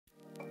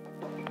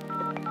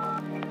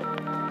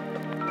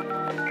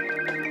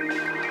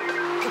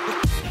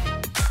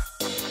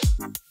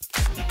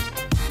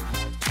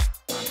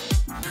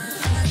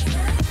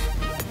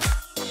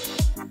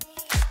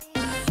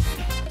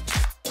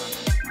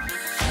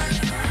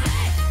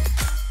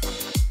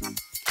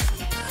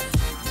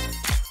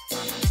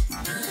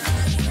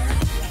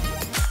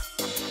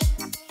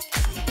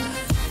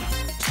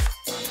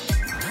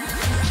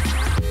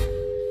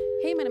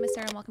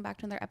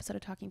to another episode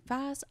of Talking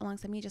Fast.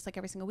 Alongside me, just like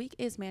every single week,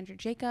 is manager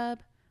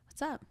Jacob.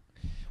 What's up?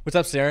 What's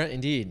up, Sarah?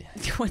 Indeed.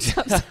 What's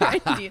up, Sarah?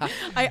 Indeed.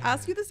 I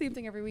ask you the same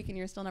thing every week, and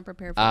you're still not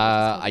prepared for it.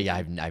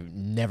 I've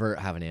never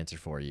have an answer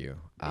for you.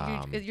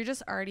 You're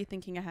just already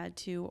thinking ahead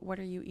to what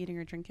are you eating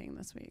or drinking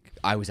this week?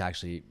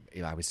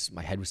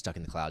 My head was stuck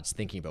in the clouds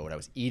thinking about what I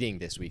was eating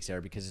this week,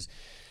 Sarah, because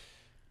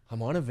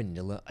I'm on a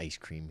vanilla ice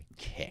cream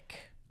kick.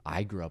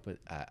 I grew up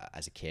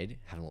as a kid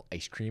having a little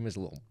ice cream as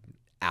a little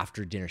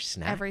after dinner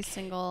snack every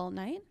single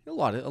night. A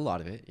lot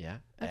of it, yeah.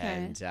 Okay.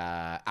 And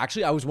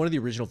actually, I was one of the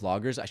original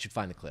vloggers. I should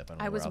find the clip.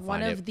 I was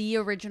one of the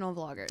original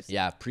vloggers.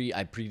 Yeah,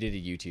 I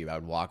predated YouTube. I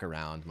would walk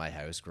around my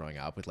house growing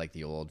up with like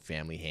the old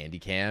family handy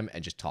cam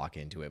and just talk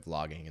into it,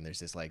 vlogging. And there's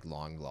this like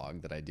long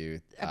vlog that I do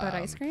about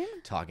ice cream,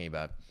 talking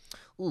about,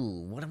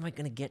 ooh, what am I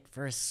gonna get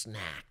for a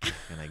snack?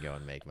 And I go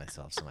and make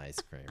myself some ice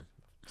cream.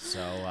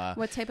 So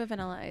what type of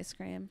vanilla ice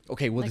cream?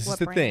 Okay, well, like this is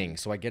the thing.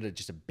 So I get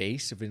just a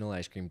base of vanilla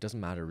ice cream. Doesn't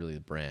matter really the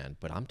brand,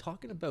 but I'm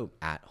talking about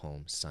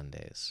at-home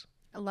sundaes.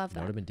 I love that. You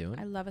know what I've been doing?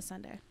 I love a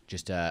sundae.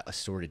 Just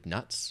assorted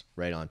nuts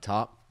right on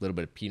top, a little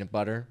bit of peanut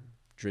butter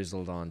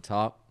drizzled on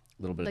top,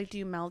 a little bit. Like, do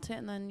you melt it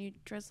and then you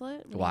drizzle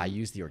it? Well, I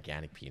use the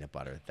organic peanut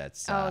butter.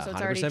 That's so it's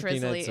 100% already drizzly.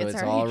 peanuts, so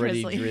it's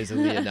already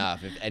drizzly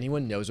enough. If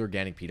anyone knows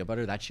organic peanut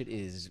butter, that shit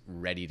is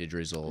ready to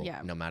drizzle.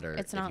 Yeah. No matter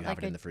if you have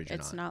it in the fridge or not.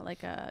 It's not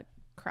like a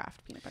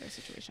Kraft peanut butter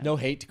situation. No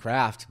hate to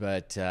Kraft,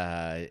 but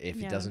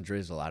if it doesn't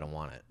drizzle, I don't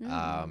want it.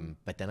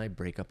 But then I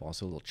break up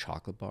also a little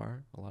chocolate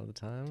bar a lot of the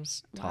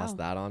times. Toss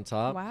that on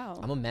top. Wow.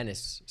 I'm a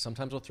menace.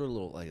 Sometimes I'll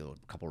throw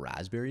a couple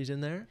raspberries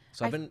in there.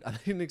 So I've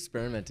been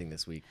experimenting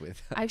this week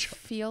with. I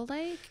feel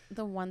like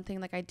the one thing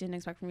like I didn't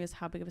expect from you is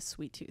how big of a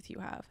sweet tooth you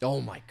have.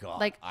 Oh my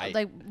god!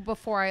 Like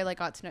before I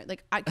got to know,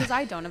 like because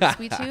I don't have a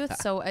sweet tooth,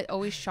 so it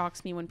always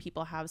shocks me when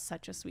people have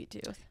such a sweet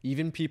tooth.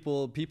 Even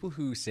people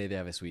who say they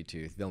have a sweet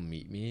tooth, they'll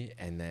meet me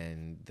and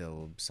then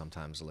they'll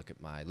sometimes look at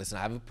listen,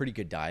 I have a pretty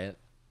good diet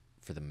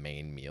for the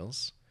main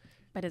meals.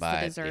 But it's the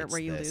dessert where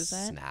you lose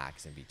it?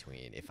 Snacks in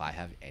between. If I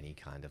have any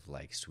kind of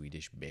like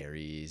Swedish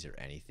berries or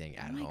anything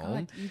at home. Oh my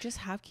God, you just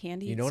have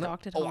candy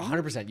stocked at home? Oh,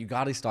 100%. You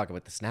got to stock up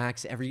with the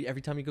snacks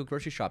every time you go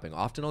grocery shopping.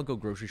 Often I'll go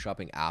grocery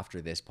shopping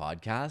after this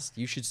podcast.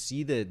 You should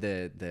see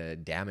the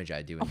damage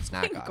I do in the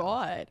snack aisle. Oh my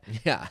God.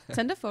 Yeah.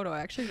 Send a photo. I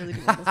actually really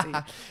do want to see.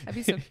 I'd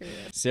be so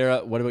curious.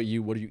 Sarah, what about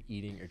you? What are you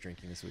eating or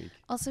drinking this week?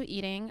 Also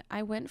eating,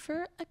 I went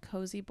for a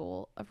cozy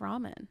bowl of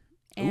ramen.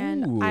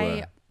 And Ooh.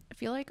 I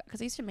feel like,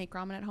 because I used to make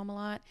ramen at home a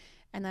lot.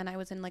 And then I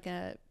was in like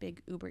a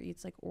big Uber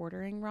Eats, like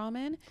ordering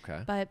ramen.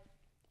 Okay. But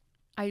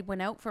I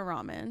went out for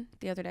ramen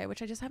the other day,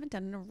 which I just haven't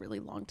done in a really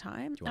long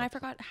time. And I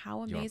forgot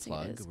how amazing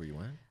it is. Where you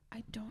went?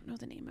 I don't know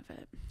the name of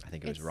it. I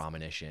think it was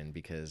Ramenishin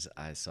because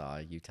I saw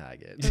you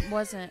tag it. It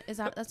wasn't.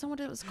 That's not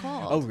what it was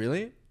called. Oh,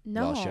 really?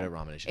 No. Well, shout out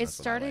Ramenishin. It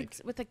started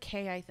with a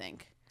K, I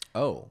think.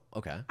 Oh,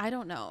 okay. I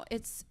don't know.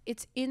 It's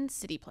in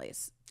City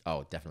Place.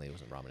 Oh, definitely it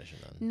wasn't Ramenishin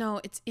then. No,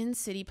 it's in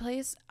City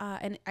Place.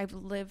 And I've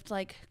lived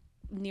like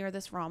near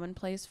this ramen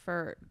place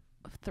for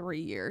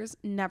 3 years.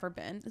 Never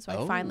been. So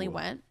I finally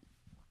went.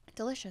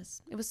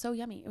 Delicious. It was so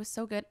yummy. It was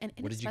so good and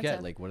inexpensive. What did you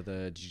get? Like,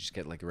 did you just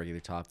get like the regular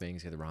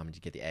toppings? Get the ramen? Did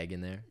you get the egg in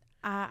there?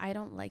 I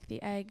don't like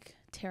the egg.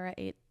 Tara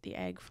ate the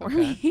egg for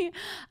me.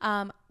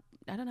 I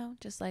don't know,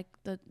 just like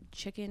the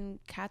chicken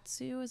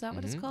katsu, is that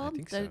what it's called? I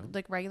think so.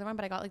 Like regular one,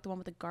 but I got like the one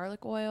with the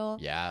garlic oil.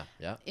 Yeah.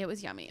 It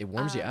was yummy. It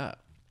warms you up.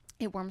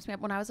 It warms me up.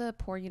 When I was a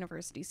poor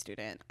university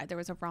student, there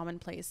was a ramen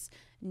place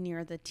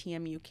near the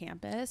TMU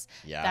campus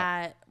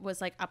that was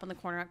like up on the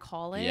corner at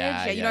college.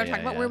 Yeah, you know what I'm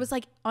talking about? Where it was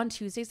like on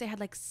Tuesdays, they had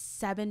like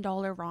 $7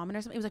 ramen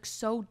or something. It was like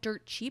so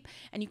dirt cheap.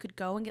 And you could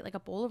go and get like a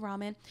bowl of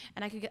ramen.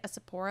 And I could get a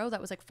Sapporo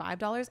that was like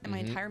 $5. And my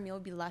entire meal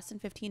would be less than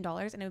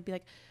 $15. And it would be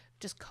like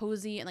just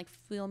cozy and like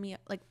fill me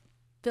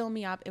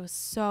up. It was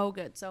so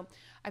good. So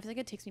I feel like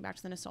it takes me back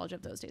to the nostalgia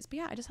of those days. But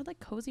yeah, I just had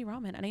like cozy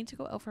ramen, and I need to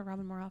go out for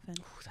ramen more often.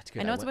 Ooh, that's good.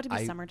 I know it's about to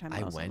be summertime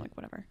though, so I'm like,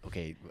 whatever.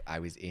 Okay, I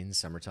was in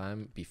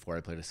summertime before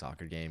I played a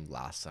soccer game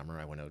last summer.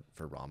 I went out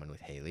for ramen with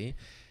Haley.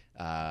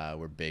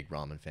 We're big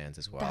ramen fans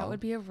as well. That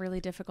would be a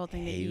really difficult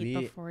thing to eat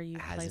before you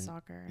play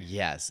soccer.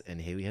 Yes, and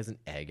Haley has an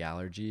egg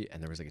allergy,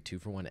 and there was like a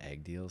 2-for-1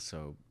 egg deal.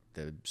 So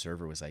the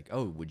server was like,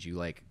 "Oh, would you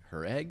like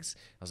her eggs?"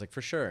 I was like,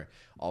 "For sure."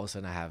 All of a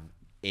sudden, I have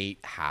 8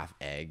 half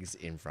eggs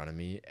in front of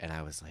me, and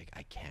I was like,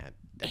 I can't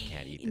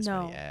eat this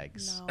many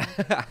eggs.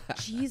 No.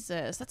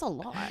 Jesus, that's a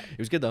lot. It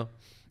was good though.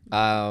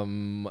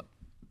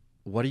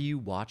 What are you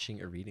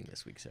watching or reading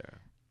this week, Sarah?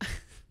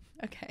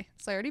 Okay,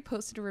 so I already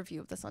posted a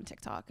review of this on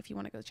TikTok if you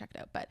want to go check it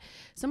out. But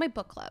so my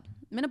book club,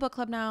 I'm in a book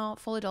club now,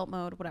 full adult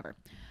mode, whatever.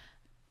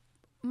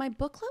 My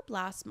book club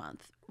last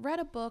month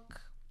read a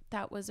book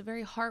that was a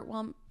very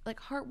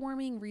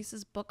heartwarming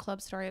Reese's book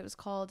club story. It was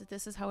called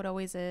 "This Is How It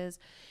Always Is,"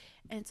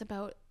 and it's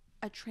about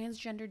a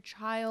transgendered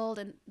child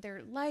and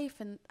their life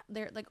and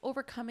they're like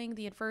overcoming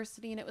the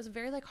adversity, and it was a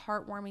very like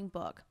heartwarming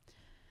book.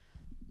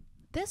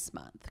 This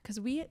month, because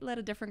we let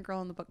a different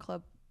girl in the book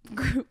club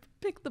group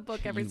pick the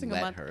book every single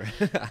month.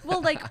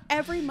 Well, like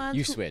every month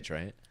you switch,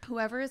 right?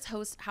 Whoever is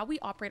how we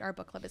operate our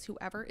book club is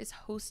whoever is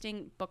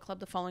hosting book club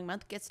the following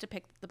month gets to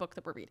pick the book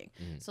that we're reading.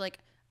 So like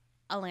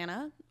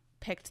Alana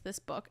picked this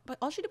book, but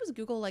all she did was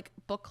Google like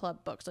book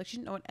club books. Like she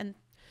didn't know it. And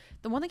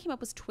the one that came up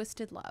was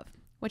Twisted Love,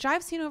 which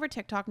I've seen over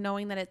TikTok,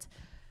 knowing that it's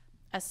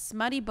a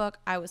smutty book,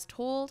 I was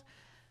told.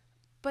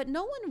 But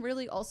no one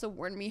really also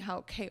warned me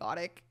how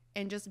chaotic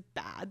and just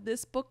bad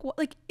this book was.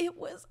 It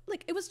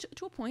was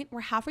to a point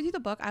where halfway through the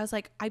book, I was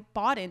like, I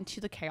bought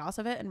into the chaos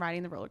of it and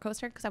riding the roller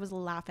coaster because I was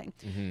laughing.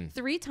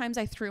 3 times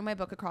I threw my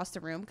book across the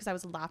room because I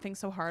was laughing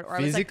so hard. Or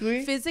Physically? I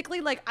was like,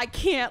 physically, like I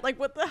can't. Like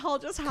what the hell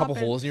just happened? Couple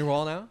holes in your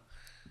wall now?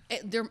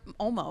 They're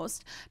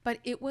almost, but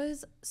it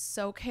was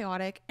so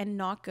chaotic and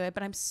not good.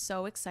 But I'm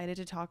so excited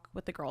to talk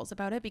with the girls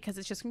about it because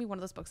it's just gonna be one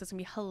of those books that's gonna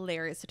be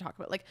hilarious to talk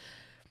about. Like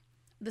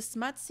the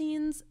smut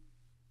scenes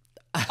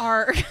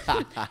are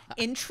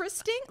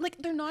interesting. Like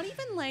they're not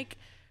even like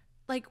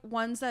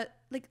ones that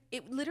like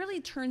it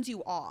literally turns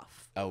you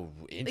off. Oh,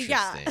 interesting.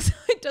 Yeah, so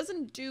it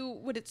doesn't do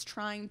what it's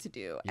trying to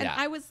do. And Yeah.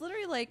 I was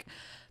literally like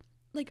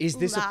is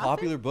this laughing. a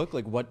popular book?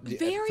 Like what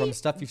from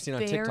stuff you've seen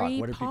on TikTok?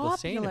 What are people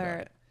saying about popular.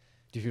 it?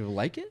 Do people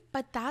like it?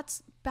 But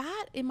that's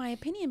bad in my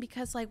opinion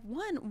because like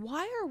one,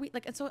 why are we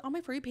like, and so on my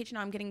For You page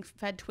now I'm getting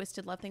fed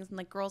Twisted Love things and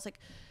like girls like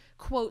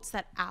quotes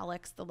that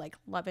Alex, the like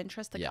love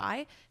interest, the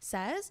guy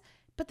says.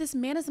 But this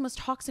man is the most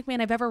toxic man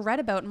I've ever read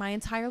about in my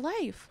entire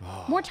life.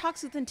 More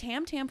toxic than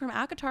Tam Tam from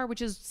Akatar,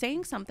 which is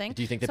saying something.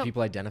 Do you think that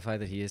people identify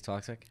that he is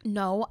toxic?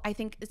 No, I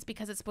think it's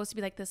because it's supposed to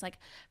be like this like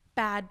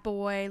bad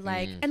boy,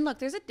 like, and look,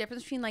 there's a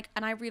difference between like,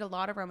 and I read a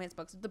lot of romance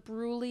books, the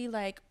Bruley,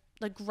 like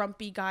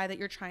grumpy guy that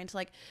you're trying to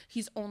like,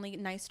 he's only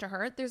nice to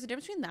her. There's a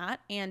difference between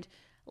that and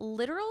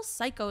literal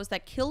psychos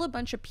that kill a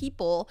bunch of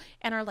people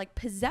and are like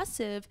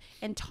possessive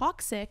and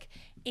toxic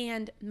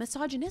and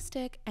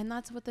misogynistic, and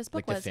that's what this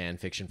book was. Like the fan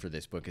fiction for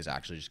this book is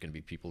actually just going to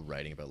be people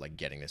writing about like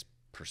getting this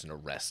person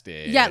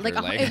arrested. Yeah, like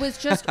it was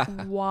just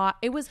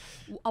it was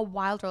a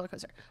wild roller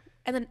coaster.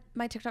 And then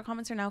my TikTok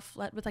comments are now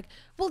flooded with like,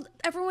 well,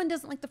 everyone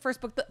doesn't like the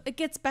first book. It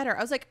gets better. I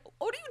was like,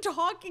 what are you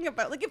talking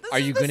about? Like, if this are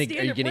is you the gonna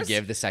standard, are you gonna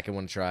give the second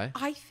one a try?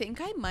 I think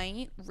I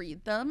might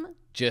read them.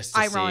 Just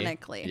to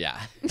ironically, see.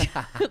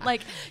 Yeah.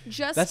 like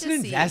just that's to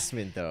an see.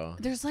 investment though.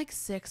 There's like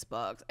 6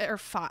 books or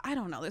 5. I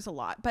don't know. There's a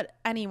lot, but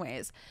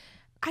anyways.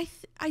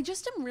 I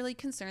just am really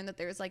concerned that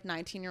there's like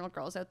 19-year-old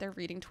girls out there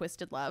reading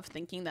Twisted Love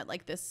thinking that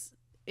like this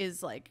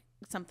is like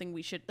something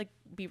we should like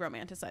be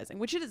romanticizing,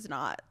 which it is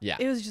not. Yeah.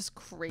 It was just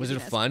crazy. Was it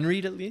a fun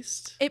read at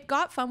least? It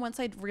got fun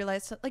once I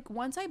realized, like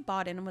once I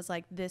bought in and was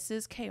like, this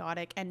is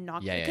chaotic and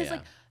not good. Because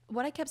like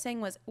what I kept saying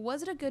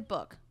was it a good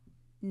book?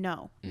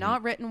 No.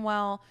 Not written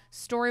well.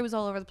 Story was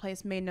all over the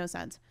place. Made no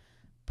sense.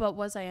 But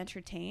was I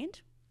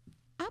entertained?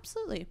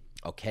 Absolutely.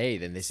 Okay,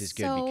 then this is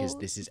good because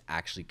this is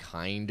actually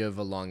kind of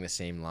along the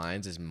same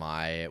lines as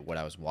what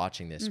I was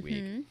watching this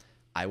week.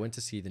 I went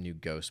to see the new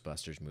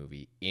Ghostbusters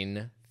movie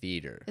in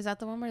theater. Is that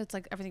the one where it's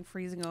like everything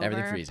freezing over?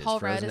 Everything freezes. Paul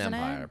Frozen Rudd is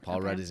Empire. in it?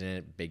 Paul Rudd is in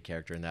it. Big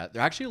character in that.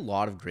 There are actually a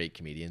lot of great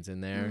comedians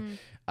in there.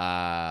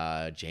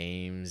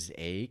 James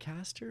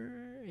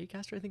Acaster,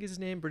 I think is his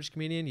name. British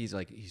comedian. He's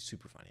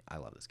super funny. I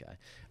love this guy.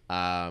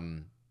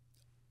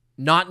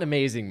 Not an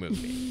amazing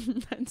movie.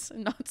 That's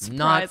not surprising.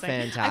 Not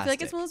fantastic. I feel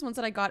like it's one of those ones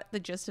that I got the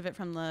gist of it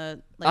from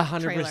the like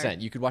 100%.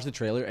 You could watch the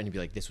trailer and you'd be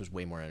like, this was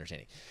way more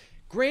entertaining.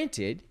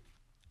 Granted,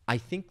 I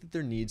think that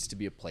there needs to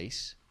be a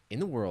place in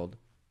the world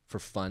for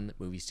fun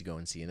movies to go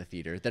and see in the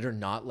theater that are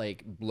not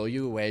like blow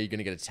you away. You're going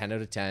to get a 10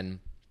 out of 10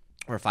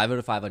 or a 5 out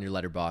of 5 on your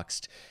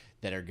Letterboxd,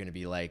 that are going to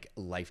be like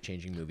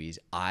life-changing movies.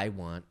 I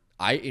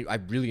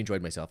really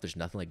enjoyed myself. There's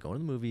nothing like going to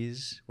the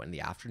movies, went in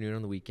the afternoon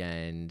on the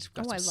weekend.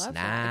 Got some I love snacks.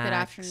 that. A good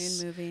afternoon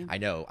movie. I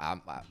know.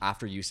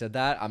 After you said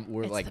that,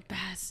 we're It's like the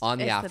best. on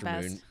the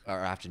It's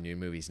afternoon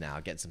movies now.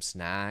 Getting some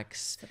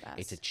snacks. It's the best.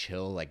 It's a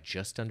chill, like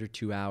just under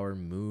 2-hour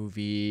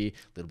movie. A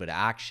little bit of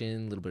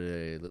action,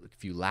 a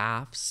few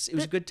laughs. It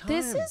was a good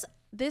time.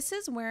 This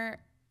is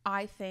where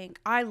I think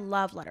I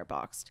love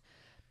Letterboxd,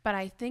 but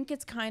I think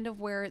it's kind of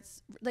where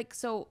it's like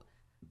so.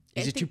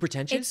 Is it too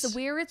pretentious? It's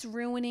where it's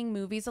ruining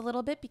movies a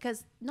little bit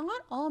because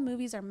not all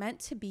movies are meant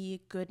to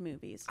be good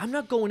movies. I'm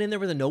not going in there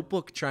with a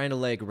notebook trying to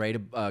like write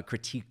a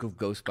critique of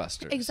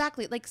Ghostbusters.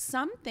 Exactly. Like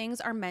some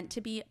things are meant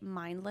to be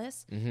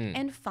mindless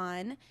and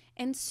fun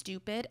and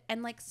stupid.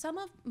 And like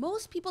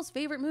most people's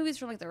favorite movies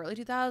from like the early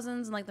 2000s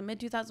and like the mid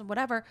 2000s,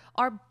 whatever,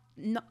 are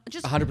not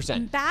just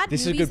 100%. bad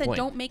This is a movies good that point.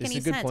 don't make This any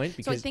is a good sense. point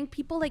So I because- think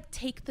people like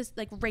take this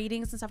like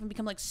ratings and stuff and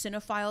become like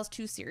cinephiles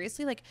too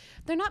seriously. Like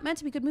they're not meant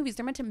to be good movies.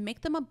 They're meant to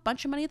make them a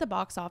bunch of money at the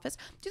box office.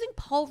 Do you think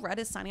Paul Rudd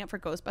is signing up for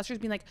Ghostbusters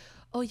being like,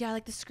 oh yeah,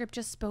 like the script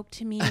just spoke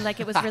to me.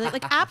 Like it was really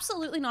like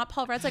absolutely not.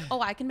 Paul Rudd's like,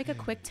 oh, I can make a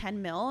quick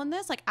 10 mil on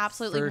this. Like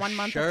absolutely For 1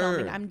 month sure. of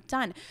filming. I'm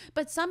done.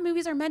 But some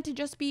movies are meant to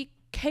just be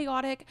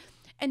chaotic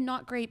and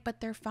not great,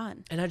 but they're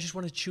fun. And I just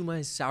want to chew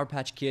my Sour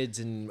Patch Kids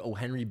and O.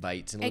 Henry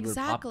bites and a little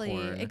bit of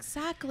popcorn.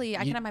 Exactly.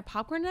 I can have my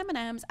popcorn and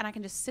M&Ms and I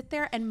can just sit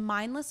there and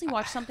mindlessly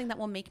watch something that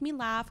will make me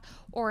laugh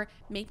or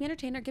make me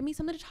entertained or give me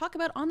something to talk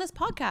about on this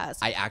podcast.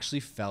 I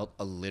actually felt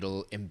a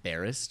little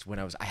embarrassed when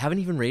I haven't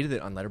even rated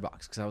it on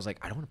Letterboxd because I was like,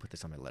 I don't want to put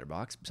this on my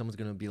Letterboxd. Someone's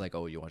going to be like,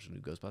 oh, you watched the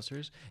new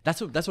Ghostbusters?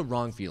 That's a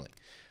wrong feeling.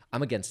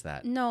 I'm against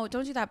that. No,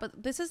 don't do that.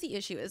 But this is the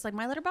issue. Is like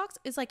my Letterboxd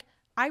is like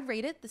I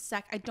rate it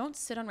I don't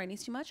sit on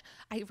ratings too much.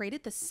 I rate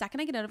it the second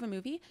I get out of a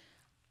movie.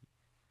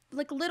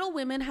 Like Little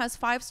Women has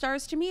 5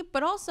 stars to me,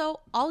 but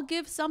also I'll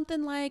give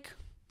something like,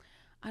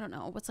 I don't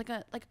know, what's like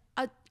a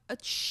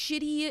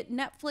shitty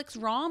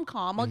Netflix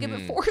rom-com. I'll give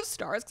it 4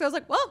 stars because I was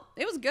like, well,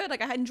 it was good. Like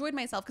I had enjoyed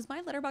myself because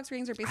my Letterboxd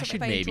ratings are based on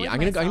if I enjoyed I'm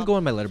myself. gonna go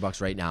on my Letterboxd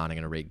right now and I'm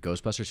gonna rate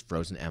Ghostbusters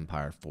Frozen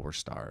Empire 4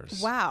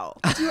 stars. Wow,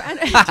 you're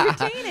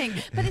entertaining.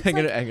 But it's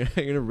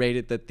I'm gonna rate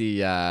it that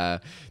the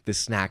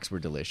snacks were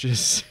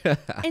delicious.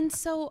 And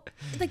so,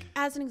 like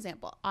as an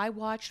example, I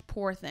watched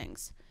Poor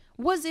Things.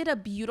 Was it a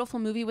beautiful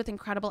movie with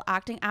incredible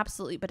acting?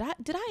 Absolutely. But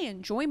did I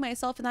enjoy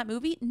myself in that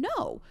movie?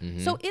 No.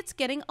 So it's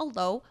getting a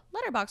low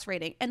Letterboxd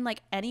rating. And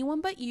like Anyone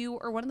But You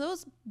or one of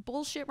those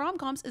bullshit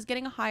rom-coms is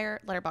getting a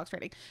higher Letterboxd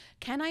rating.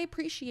 Can I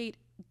appreciate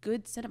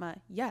good cinema?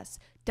 Yes.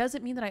 Does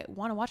it mean that I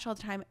want to watch it all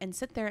the time and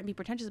sit there and be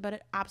pretentious about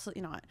it?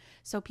 Absolutely not.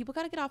 So people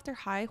got to get off their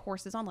high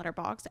horses on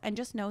Letterboxd and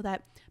just know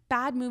that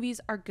bad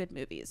movies are good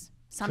movies.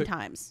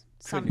 Sometimes.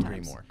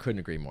 Couldn't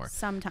agree more.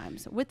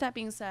 Sometimes. With that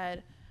being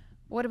said,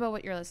 what about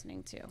what you're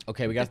listening to?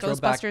 Okay, we got the to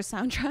throw back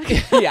Ghostbusters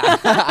soundtrack.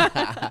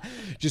 Yeah,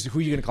 just who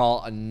are you gonna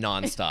call a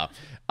nonstop?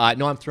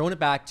 No, I'm throwing it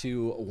back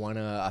to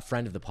a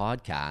friend of the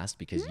podcast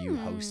because you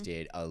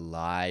hosted a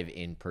live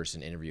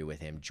in-person interview with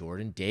him,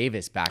 Jordan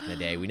Davis, back in the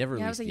day. We never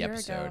released the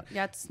episode. Ago.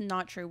 Yeah, it's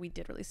not true. We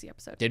did release the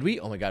episode. Did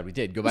we? Oh my God, we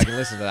did. Go back and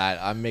listen to that.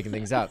 I'm making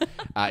things up.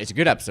 It's a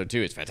good episode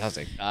too. It's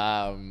fantastic.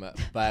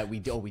 But we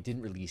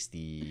didn't release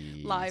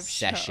the live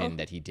session show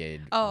that he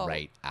did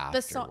right after.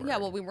 The song. Yeah,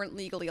 well, we weren't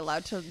legally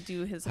allowed to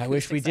do his. I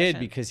wish we session. did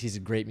because he's a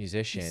great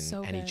musician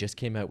So and he just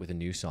came out with a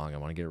new song. I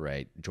want to get it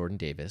right. Jordan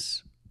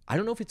Davis. I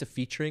don't know if it's a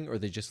featuring or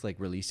they just like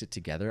released it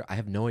together. I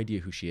have no idea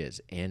who she is.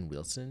 Ann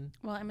Wilson.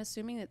 Well, I'm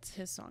assuming it's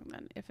his song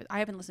then. I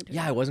haven't listened to it.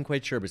 Yeah, I wasn't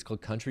quite sure, but it's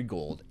called Country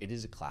Gold. It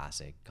is a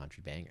classic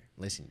country banger.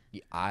 Listen,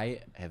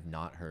 I have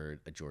not heard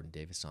a Jordan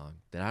Davis song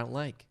that I don't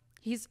like.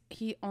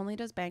 He only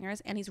does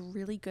bangers and he's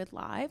really good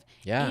live.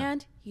 Yeah.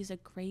 And he's a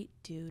great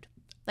dude.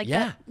 Like Yeah.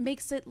 that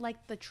makes it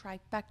like the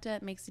trifecta.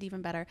 It makes it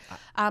even better.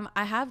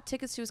 I have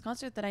tickets to his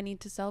concert that I need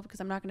to sell because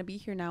I'm not going to be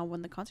here now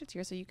when the concert's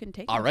here. So you can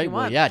take them. All right. If you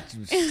Well, want. yeah.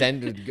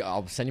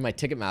 I'll send you my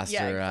Ticketmaster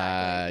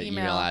exactly.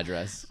 email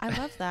address. I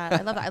love that.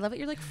 I love that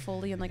you're like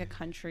fully in like a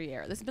country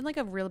era. This has been like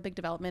a real big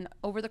development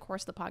over the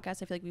course of the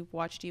podcast. I feel like we've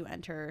watched you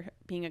enter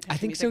being a country I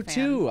think music so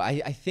fan. too.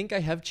 I think I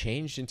have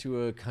changed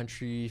into a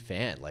country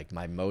fan. Like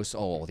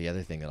the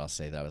other thing that I'll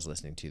say that I was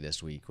listening to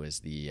this week was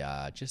the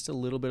just a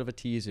little bit of a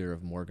teaser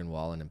of Morgan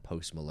Wallen and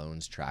Post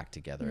Malone's track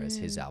together as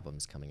his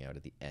album's coming out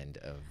at the end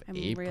of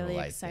April. I'm really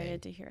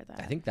excited to hear that.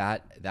 I think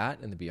that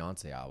and the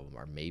Beyonce album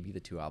are maybe the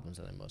 2 albums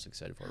that I'm most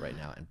excited for right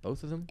now, and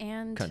both of them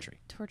country.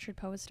 Tortured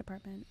Poets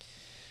Department.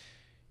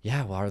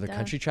 Yeah, well, are there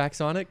country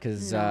tracks on it?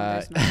 Because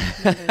no,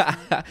 there's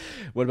not.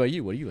 what about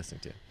you? What are you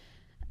listening to?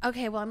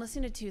 Okay, well, I'm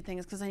listening to 2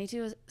 things because I need to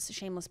do a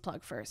shameless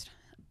plug first.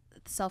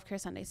 The Self-Care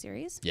Sunday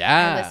series.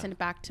 Yeah. I listened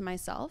back to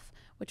myself,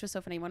 which was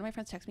so funny. One of my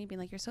friends texted me being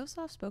like, you're so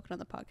soft-spoken on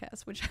the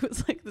podcast, which I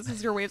was like, this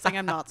is your way of saying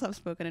I'm not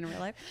soft-spoken in real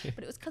life.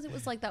 But it was because it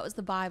was like, that was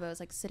the vibe. I was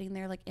like sitting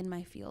there like in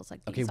my feels. Like,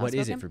 Okay, what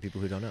is it for people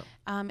who don't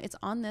know? It's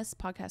on this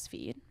podcast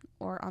feed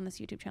or on this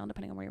YouTube channel,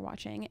 depending on where you're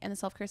watching. And the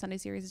Self-Care Sunday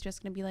series is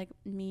just going to be like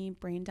me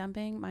brain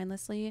dumping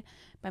mindlessly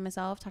by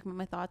myself, talking about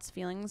my thoughts,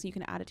 feelings. You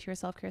can add it to your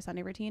Self-Care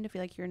Sunday routine to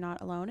feel like you're not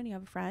alone and you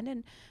have a friend.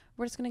 And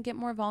we're just going to get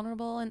more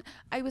vulnerable. And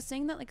I was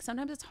saying that like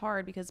sometimes it's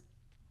hard because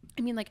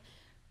I mean, like,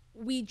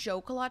 we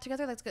joke a lot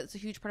together. It's a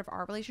huge part of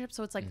our relationship.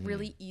 So it's like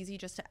really easy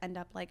just to end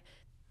up like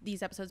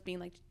these episodes being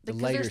like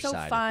because they're so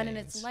fun and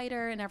it's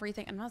lighter and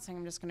everything. I'm not saying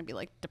I'm just going to be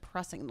like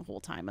depressing the whole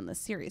time in this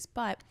series,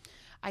 but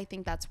I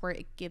think that's where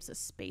it gives a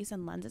space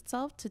and lends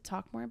itself to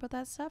talk more about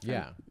that stuff.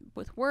 Yeah.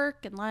 With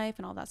work and life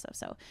and all that stuff.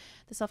 So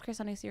the Self-Care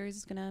Sunday series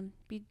is going to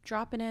be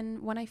dropping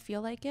in when I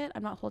feel like it.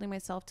 I'm not holding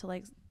myself to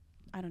like,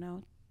 I don't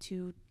know,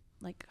 too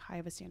like high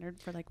of a standard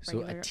for like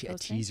regular a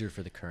teaser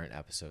for the current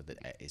episode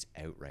that is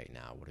out right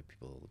now. What are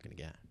people looking to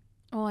get?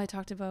 Oh, I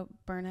talked about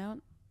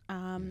burnout,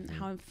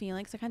 how I'm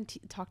feeling. Cause I kind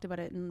of talked about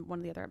it in one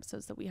of the other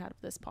episodes that we had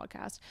of this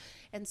podcast.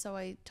 And so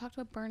I talked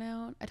about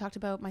burnout. I talked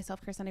about my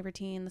Self-Care Sunday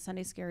routine, the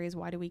Sunday scaries.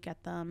 Why do we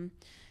get them?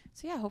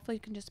 So yeah, hopefully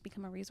it can just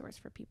become a resource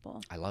for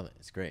people. I love it.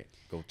 It's great.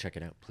 Go check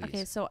it out, please.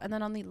 Okay. So, and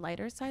then on the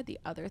lighter side, the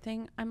other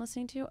thing I'm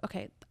listening to,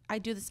 okay, I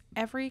do this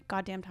every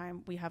goddamn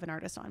time we have an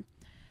artist on.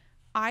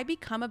 I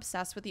become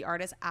obsessed with the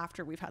artist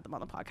after we've had them on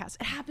the podcast.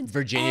 It happens.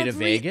 Virginia to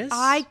Vegas?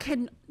 I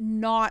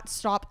cannot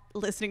stop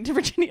listening to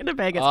Virginia to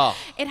Vegas. Oh.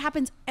 It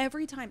happens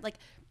every time. Like,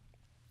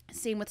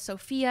 same with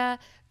Sophia,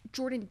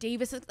 Jordan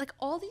Davis, like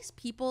all these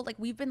people. Like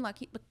we've been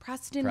lucky. Like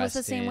Preston was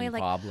the same way.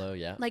 Like Pablo,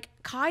 yeah. Like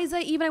Kaisa,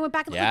 even I went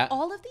back and yeah. like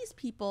all of these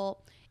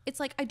people.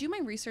 It's like I do my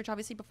research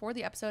obviously before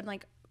the episode, and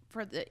like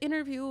for the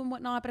interview and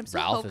whatnot. But I'm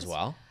still Ralph focused. as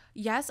well.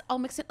 Yes, I'll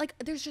mix it. Like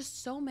there's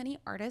just so many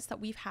artists that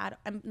we've had.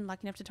 I'm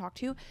lucky enough to talk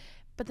to.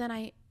 But then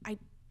I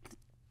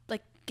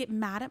like get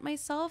mad at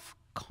myself.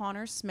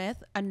 Connor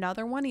Smith,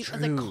 another one. He's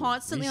like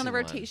constantly on the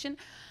rotation.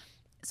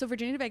 so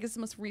Virginia to Vegas is the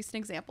most recent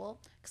example,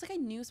 because like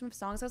I knew some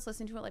songs, I was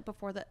listening to it like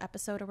before the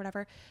episode or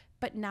whatever,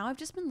 but now I've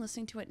just been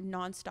listening to it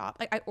nonstop.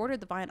 Like I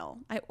ordered the vinyl,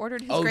 I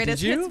ordered his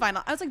greatest hits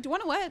vinyl. I was like, do you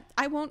want to what?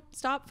 I won't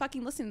stop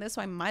fucking listening to this,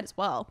 so I might as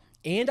well.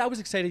 And I was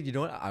excited. You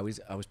know what I was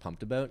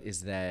pumped about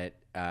is that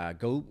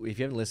go if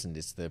you haven't listened,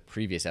 it's the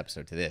previous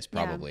episode to this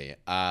probably.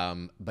 Yeah.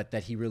 But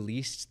that he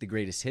released the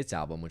greatest hits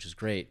album, which was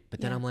great.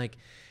 But then I'm like,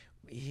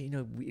 you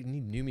know, we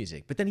need new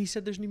music. But then he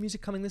said there's new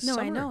music coming this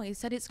summer. No, I know. He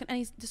said and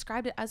he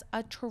described it as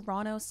a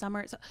Toronto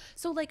summer.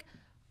 So like,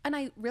 and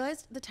I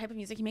realized the type of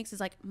music he makes is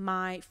like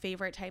my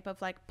favorite type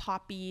of like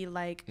poppy,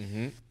 like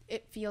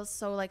it feels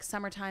so like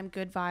summertime,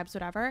 good vibes,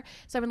 whatever.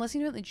 So I've been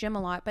listening to it in the gym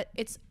a lot, but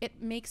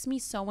it makes me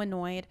so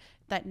annoyed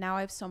that now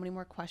I have so many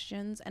more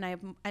questions and I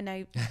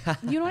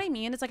you know what I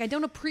mean? It's like I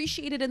don't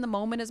appreciate it in the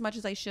moment as much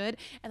as I should,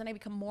 and then I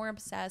become more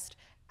obsessed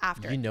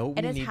after. You know,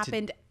 it has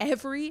happened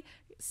every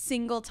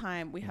single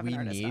time we have an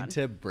artist on. We need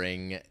to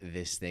bring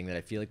this thing that I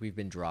feel like we've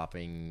been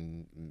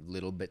dropping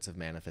little bits of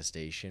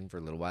manifestation for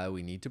a little while.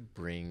 We need to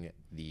bring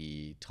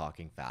the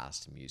Talking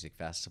Fast Music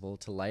Festival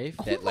to life.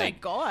 Oh my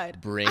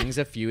God. Brings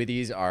a few of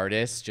these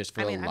artists just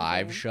for a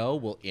live show.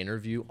 We'll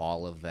interview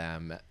all of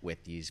them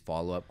with these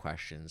follow-up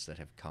questions that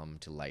have come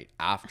to light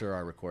after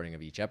our recording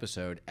of each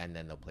episode, and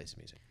then they'll play some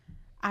music.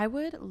 I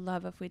would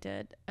love if we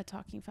did a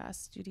Talking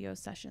Fast studio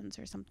sessions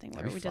or something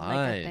where we did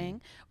like a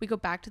thing. We go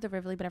back to the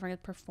Rivoli, but everyone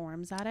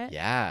performs at it.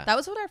 Yeah. That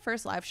was what our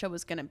first live show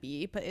was going to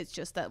be, but it's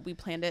just that we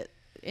planned it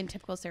in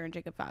typical Sarah and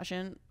Jacob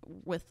fashion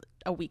with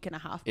a week and a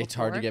half before. It's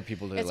hard to get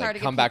people to like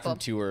come back from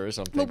tour or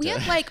something. But we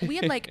had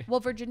like, well,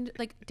 Virginia,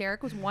 like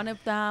Derek was one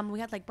of them. We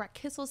had like Brett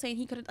Kissel saying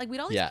he could, like we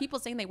had all these people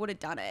saying they would have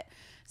done it.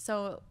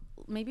 So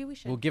maybe we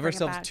should. We'll give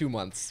ourselves 2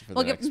 months for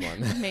the next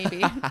one.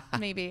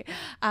 maybe.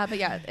 But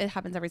yeah, it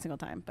happens every single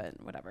time,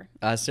 but whatever.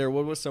 Sarah,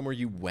 what was somewhere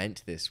you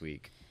went this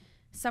week?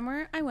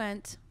 Somewhere I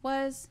went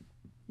was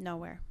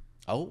nowhere.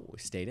 Oh,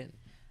 stayed in.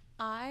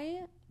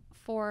 I,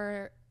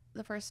 for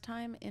the first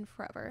time in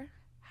forever,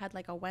 had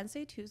like a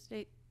Wednesday,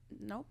 Tuesday.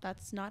 Nope,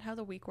 that's not how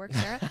the week works,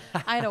 Sarah.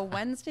 I had a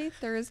Wednesday,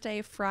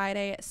 Thursday,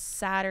 Friday,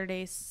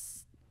 Saturday,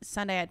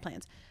 Sunday. I had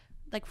plans.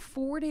 Like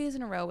 4 days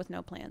in a row with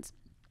no plans.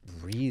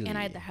 Really? And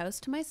I had the house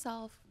to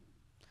myself.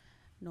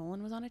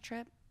 Nolan was on a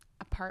trip.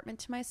 Apartment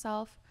to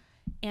myself.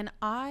 And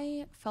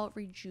I felt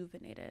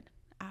rejuvenated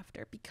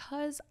after,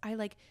 because I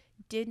like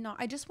did not,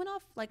 I just went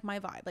off like my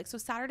vibe. Like, so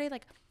Saturday,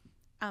 like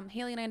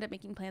Haley and I ended up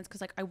making plans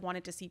because like I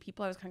wanted to see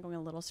people. I was kind of going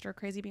a little stir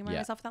crazy being by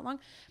myself that long,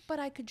 but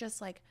I could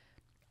just like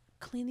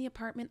clean the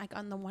apartment. Like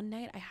on the one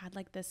night I had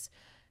like this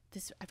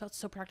I felt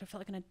so productive. I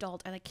felt like an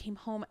adult. I like came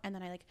home and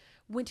then I like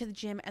went to the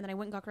gym and then I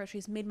went and got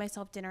groceries, made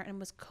myself dinner, and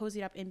was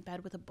cozied up in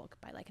bed with a book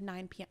by like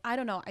 9 p.m. I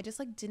don't know. I just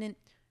like didn't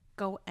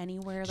go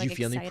anywhere. Did you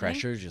feel any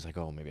pressure? Just like,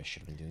 oh, maybe I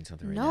should have been doing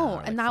something right now. No,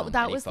 and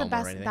that was the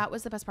best. That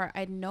was the best part. I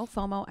had no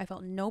FOMO. I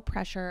felt no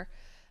pressure.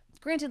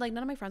 Granted, like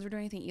none of my friends were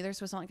doing anything either,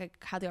 so it's not like I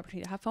had the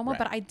opportunity to have FOMO,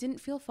 but I didn't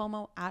feel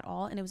FOMO at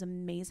all, and it was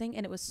amazing,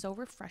 and it was so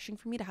refreshing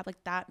for me to have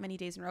like that many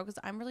days in a row, because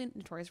I'm really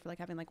notorious for like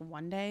having like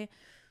one day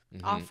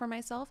off for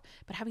myself,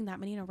 but having that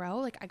many in a row,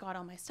 like I got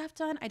all my stuff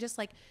done. I just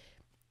like,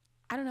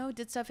 I don't know,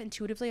 did stuff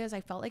intuitively as I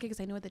felt like it, because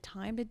I knew at the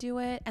time to do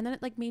it, and then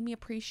it like made me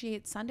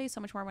appreciate Sunday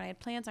so much more when I had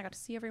plans. I got to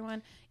see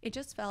everyone. It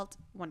just felt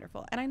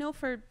wonderful, and I know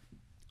for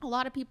a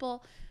lot of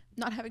people,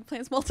 not having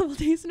plans multiple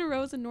days in a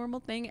row is a normal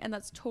thing, and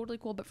that's totally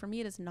cool, but for me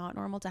it is not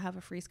normal to have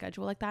a free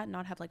schedule like that,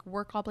 not have like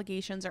work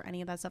obligations or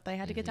any of that stuff that I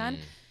had to get done.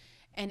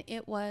 And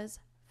it was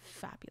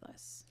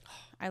fabulous.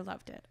 I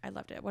loved it.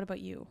 What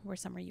about you? Where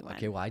somewhere you went?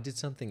 Okay, well, I did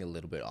something a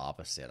little bit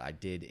opposite. I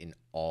did an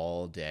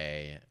all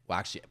day, well,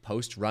 actually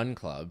post run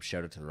club.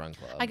 Shout out to the run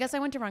club. I guess I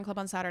went to run club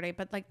on Saturday,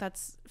 but like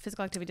that's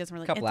physical activity, doesn't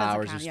really couple it doesn't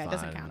hours count. is Yeah, fun. It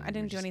doesn't count. I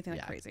didn't do anything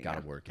like crazy. Got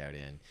a workout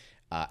in.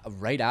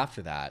 Right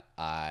after that,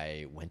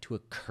 I went to a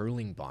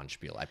curling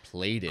bonspiel. I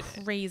played in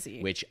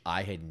it, which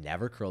I had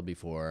never curled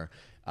before.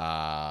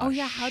 How'd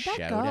that go?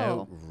 Shout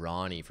out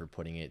Ronnie for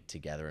putting it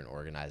together and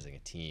organizing a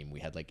team.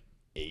 We had like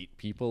 8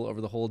 people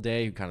over the whole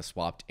day who kind of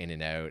swapped in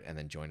and out and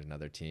then joined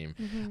another team.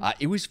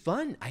 It was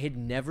fun. I had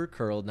never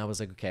curled, and I was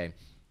like, okay,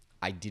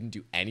 I didn't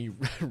do any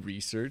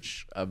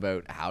research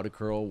about how to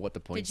curl, what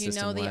the point system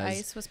was. Did you know the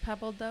ice was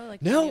pebbled though?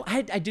 Like, no,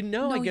 I didn't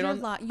know.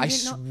 No, I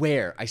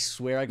swear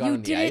I got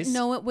on the ice. You didn't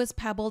know it was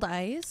pebbled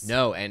ice?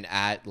 No, and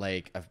at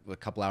like a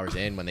couple hours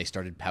in, when they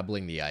started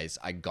pebbling the ice,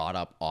 I got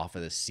up off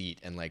of the seat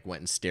and like went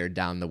and stared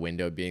down the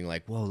window, being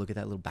like, "Whoa, look at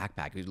that little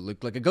backpack! It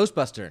looked like a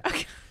Ghostbuster."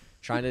 Okay.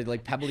 Trying to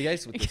like pebble the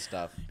ice with this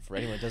stuff. For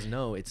anyone that doesn't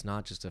know, it's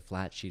not just a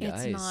flat sheet of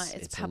ice. It's not.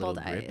 It's pebbled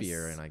a little ice.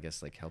 grippier, and I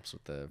guess like helps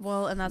with the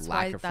and that's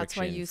why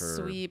you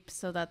sweep,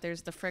 so that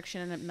there's the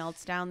friction and it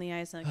melts down the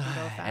ice and it can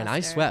go faster. And I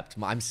swept.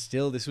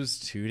 This was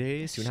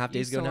 2.5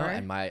 days ago now,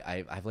 and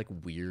I have like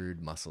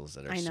weird muscles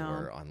that are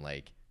sore on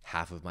like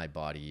half of my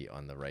body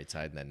on the right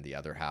side, and then the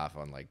other half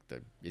on like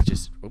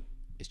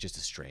it's just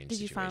a strange situation.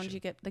 Did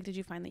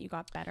you find that you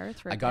got better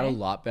through? I got a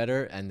lot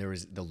better, and there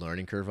was the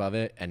learning curve of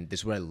it. And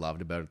this is what I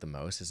loved about it the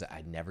most, is that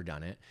I'd never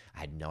done it.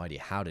 I had no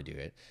idea how to do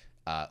it.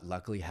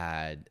 Luckily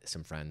had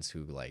some friends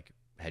who like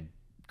had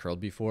curled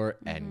before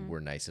and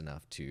were nice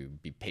enough to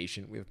be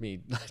patient with me,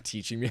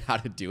 teaching me how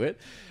to do it.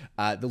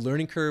 The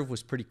learning curve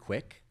was pretty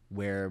quick,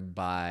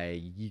 whereby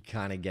you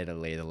kind of get a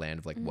lay of the land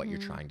of like what you're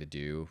trying to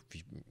do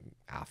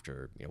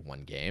after, you know,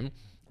 one game.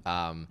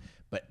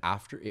 But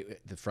after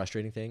the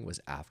frustrating thing was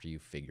after you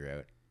figure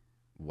out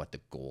what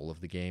the goal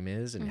of the game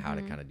is and how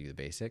to kind of do the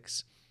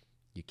basics,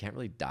 you can't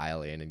really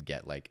dial in and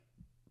get like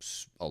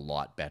a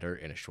lot better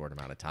in a short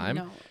amount of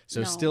time.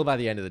 So still by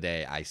the end of the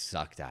day, I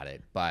sucked at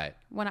it. But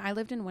when I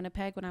lived in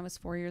Winnipeg, when I was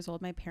 4 years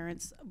old, my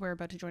parents were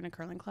about to join a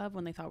curling club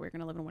when they thought we were going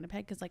to live in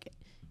Winnipeg. Cause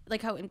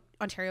like how in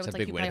Ontario, it's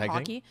like you play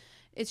hockey. Thing?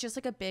 It's just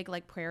like a big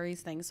like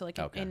prairies thing. So like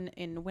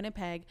in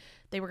Winnipeg,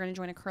 they were going to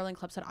join a curling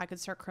club so that I could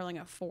start curling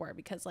at 4,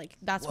 because like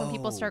that's when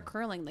people start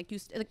curling. Like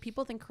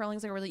people think curling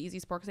is like a really easy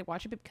sport because they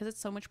watch it, but because it's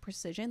so much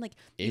precision, like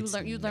you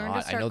learn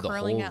to start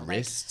curling at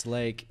wrist,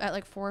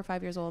 at 4 or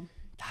 5 years old.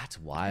 That's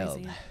wild.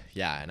 Crazy.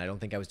 Yeah, and I don't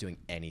think I was doing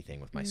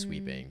anything with my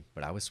sweeping,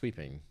 but I was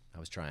sweeping. I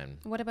was trying.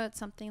 What about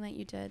something that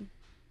you did?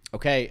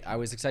 Okay, I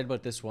was excited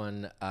about this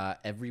one.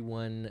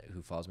 Everyone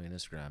who follows me on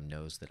Instagram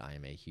knows that I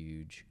am a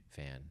huge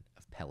fan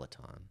of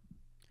Peloton.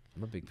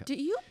 I'm a big Do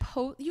you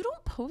post? You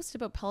don't post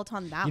about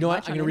Peloton that much. You know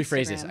what? I'm going to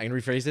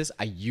rephrase this.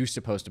 I used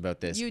to post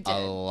about this a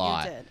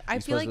lot. You did. I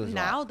feel like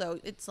now, though,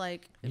 it's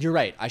like... You're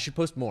right. I should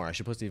post more. I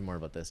should post even more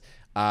about this.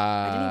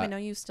 I didn't even know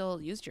you still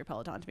used your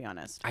Peloton, to be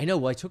honest. I know.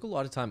 Well, I took a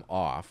lot of time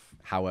off.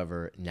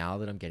 However, now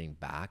that I'm getting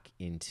back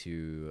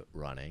into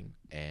running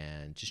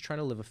and just trying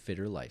to live a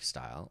fitter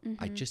lifestyle,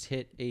 I just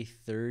hit a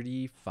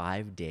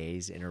 35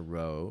 days in a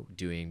row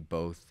doing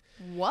both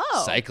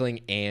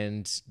cycling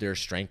and their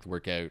strength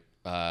workout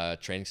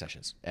training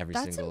sessions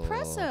That's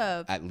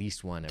impressive. At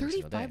least one every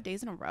single day. 35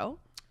 days in a row?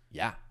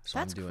 Yeah. So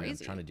That's I'm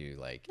crazy. trying to do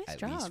like nice at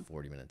job. least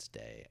 40 minutes a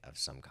day of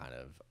some kind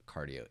of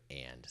cardio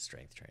and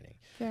strength training.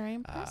 Very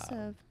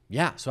impressive.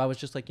 Yeah. So I was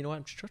just like, you know what?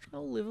 I'm just trying to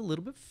live a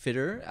little bit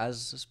fitter,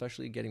 as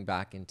especially getting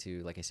back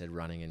into, like I said,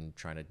 running and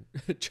trying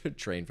to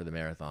train for the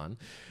marathon.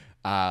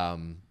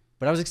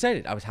 But I was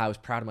excited. I was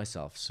proud of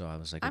myself. So I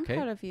was like, I'm okay,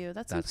 proud of you.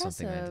 That's impressive.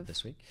 something I did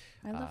this week.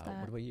 I love that.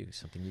 What about you?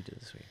 Something you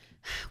did this week?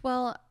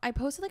 Well, I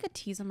posted like a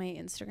tease on my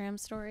Instagram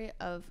story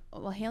of,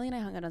 Haley and I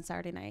hung out on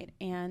Saturday night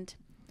and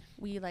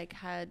we like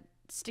had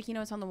sticky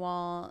notes on the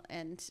wall.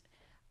 And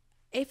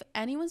if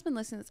anyone's been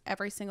listening to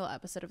every single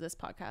episode of this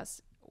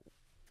podcast,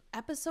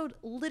 episode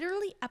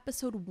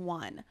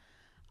 1,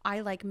 I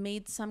like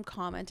made some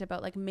comment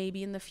about like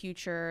maybe in the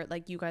future,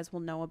 like you guys will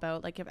know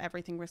about like if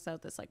everything works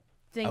out, this like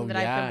thing I've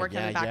been working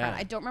on in the background.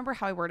 I don't remember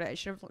how I worded it. I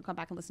should have gone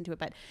back and listened to it,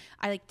 but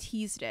I like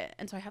teased it.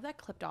 And so I have that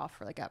clipped off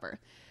for like ever.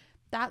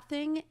 That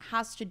thing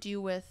has to do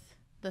with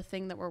the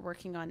thing that we're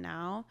working on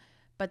now,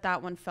 but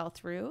that one fell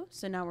through.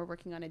 So now we're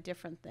working on a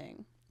different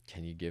thing.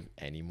 Can you give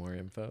any more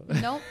info?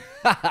 Nope.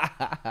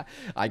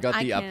 I got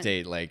the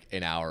update like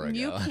an hour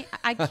ago.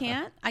 I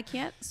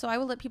can't. So I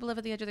will let people live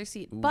at the edge of their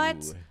seat. Ooh.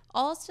 But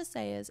all to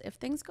say is if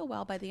things go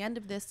well by the end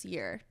of this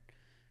year,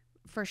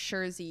 for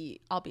sure,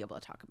 I'll be able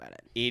to talk about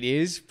it. It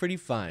is pretty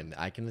fun.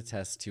 I can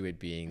attest to it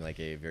being like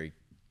a very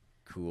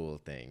cool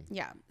thing.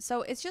 Yeah.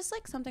 So it's just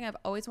like something I've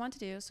always wanted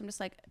to do. So I'm just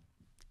like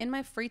in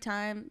my free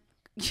time,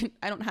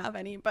 I don't have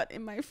any, but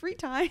in my free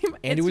time.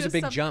 And it was a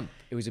big jump.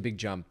 It was a big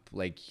jump.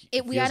 Like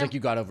it feels like you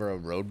got over a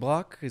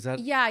roadblock. Is that?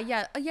 Yeah.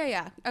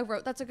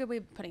 That's a good way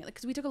of putting it.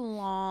 Because we took a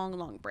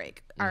long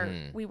break.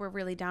 We were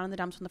really down in the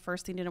dumps when the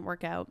first thing didn't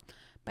work out.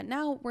 But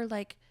now we're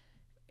like,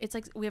 it's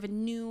like we have a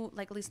new,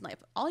 like at least in life.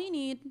 All you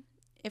need,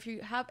 if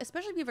you have,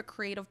 especially if you have a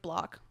creative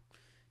block,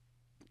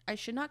 I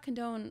should not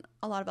condone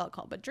a lot of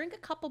alcohol, but drink a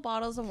couple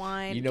bottles of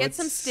wine, get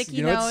some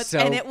sticky notes,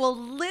 and it will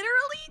literally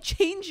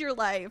change your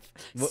life.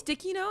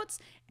 Sticky notes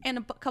and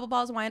a couple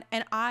bottles of wine.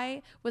 And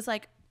I was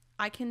like,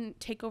 I can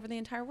take over the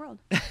entire world.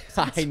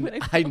 So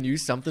I knew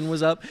something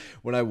was up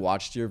when I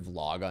watched your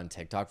vlog on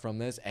TikTok from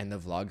this, and the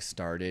vlog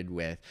started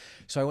with,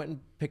 so I went and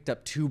picked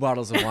up 2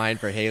 bottles of wine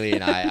for Haley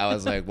and I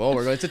was like, whoa,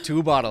 we're going to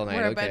 2-bottle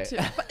night.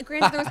 But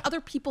granted, there was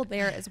other people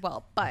there as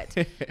well. But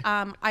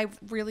I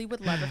really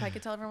would love if I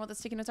could tell everyone what the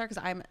sticky notes are,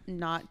 because I'm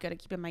not good at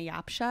keeping my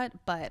yap shut,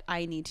 but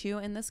I need to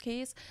in this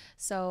case.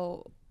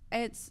 So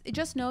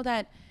just know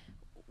that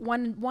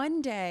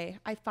one day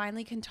I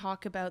finally can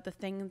talk about the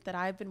thing that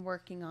I've been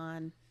working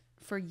on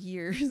for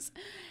years.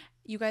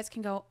 You guys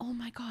can go, oh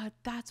my God,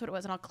 that's what it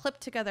was. And I'll clip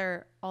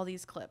together all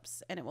these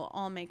clips and it will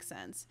all make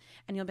sense.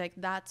 And you'll be like,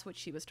 that's what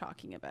she was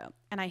talking about.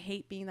 And I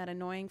hate being that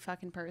annoying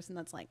fucking person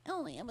that's like,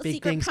 oh, I have a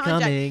secret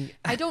project. Coming.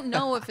 I don't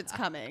know if it's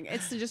coming.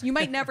 It's just, you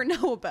might never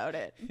know about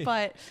it.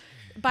 But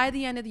by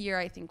the end of the year,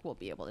 I think we'll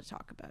be able to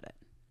talk about it.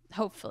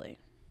 Hopefully.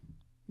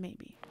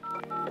 Maybe.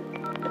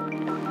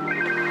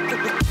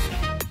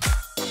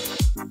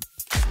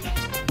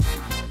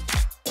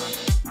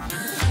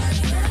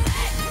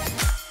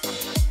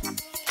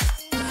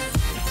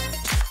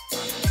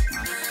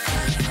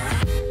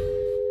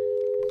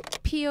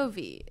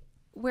 POV,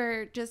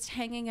 we're just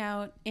hanging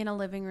out in a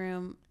living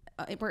room.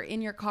 We're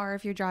in your car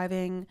if you're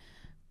driving.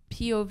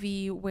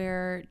 POV,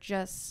 where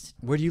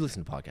do you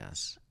listen to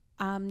podcasts?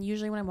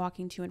 Usually when I'm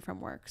walking to and from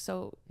work.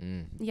 So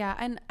yeah,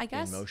 and I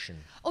guess in motion.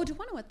 Oh, do you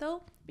want to know what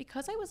though?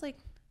 Because I was like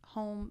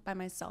home by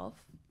myself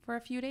for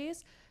a few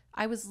days,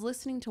 I was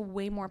listening to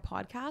way more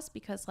podcasts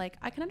because like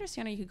I can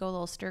understand how you could go a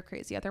little stir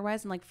crazy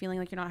otherwise and like feeling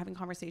like you're not having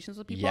conversations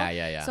with people.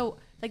 Yeah. So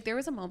like there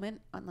was a moment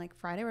on like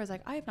Friday where I was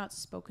like, I have not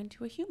spoken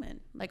to a human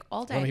like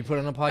all day. Let me put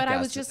on a podcast. But I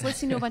was just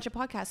listening to a bunch of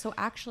podcasts. So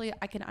actually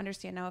I can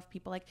understand now if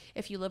people like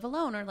if you live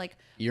alone or like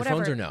earphones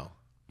whatever. or no?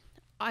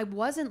 I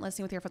wasn't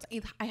listening with earphones.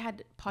 I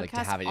had podcasts Like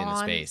to have it in the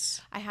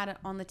space. I had it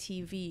on the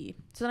TV,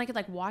 so then I could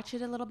like watch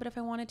it a little bit if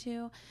I wanted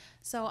to.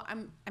 So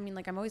I'm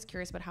always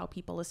curious about how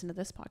people listen to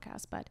this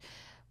podcast, but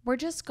we're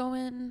just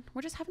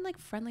having like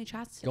friendly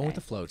chats today. Going with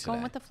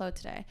the flow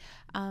today.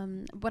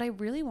 What I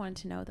really wanted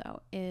to know though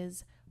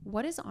is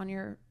what is on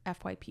your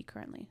FYP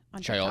currently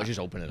on Should TikTok? I just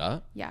open it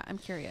up? Yeah, I'm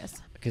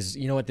curious. Because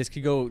you know what, this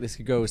could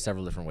go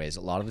several different ways.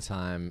 A lot of the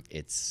time,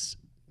 it's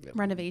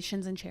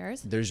Renovations and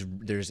chairs. there's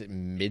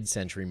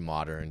mid-century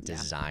modern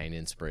design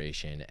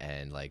inspiration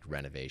and like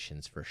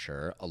renovations for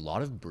sure. A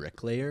lot of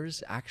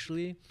bricklayers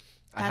actually.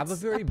 I have a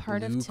That's very a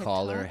part of blue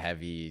collar TikTok?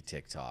 heavy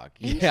TikTok.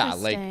 Yeah,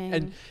 like, and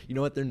Interesting. you know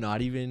what? They're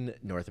not even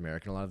North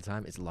American a lot of the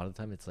time.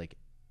 It's like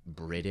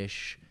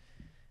British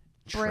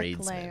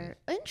tradesmen. Bricklayer.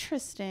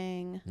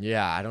 Interesting.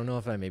 Yeah, I don't know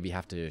if I maybe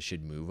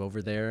should move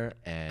over there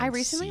and I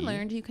recently see.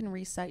 learned you can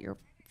reset your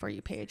For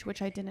You page,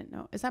 which I didn't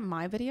know. Is that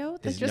my video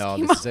that This, just no,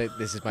 came this up?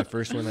 this is my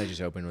first one that I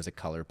just opened was a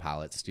color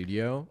palette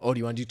studio. Oh, do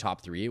you want to do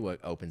top 3? What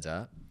opens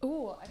up?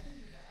 Oh, I can do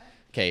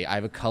that. Okay, I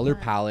have a color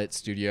palette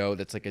studio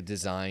that's like a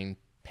design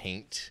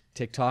paint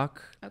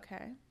TikTok.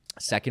 Okay.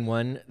 Second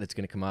one that's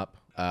gonna come up.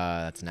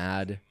 That's an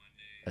ad.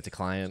 That's a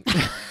client.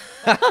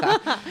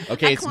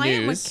 Okay, it's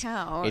client would news.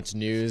 count. It's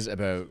news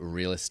about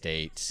real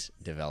estate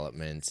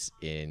developments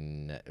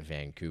in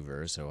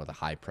Vancouver. So the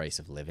high price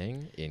of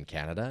living in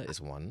Canada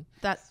is one.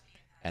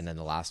 And then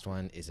the last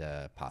one is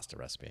a pasta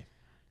recipe.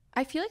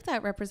 I feel like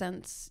that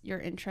represents your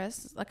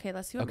interests. Okay,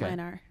 let's see what Okay. mine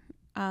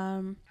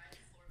are.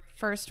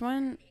 First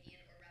one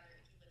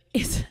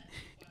is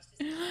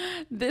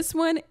this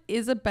one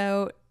is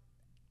about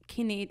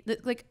Canadian.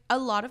 Like a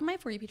lot of my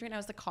For You page right now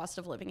is the cost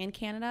of living in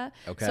Canada.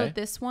 Okay. So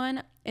this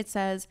one it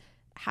says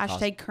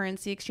hashtag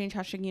currency exchange,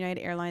 hashtag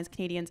United Airlines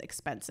Canadians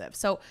expensive.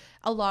 So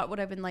a lot what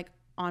I've been like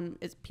on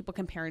is people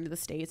comparing to the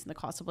States and the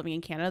cost of living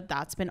in Canada.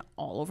 That's been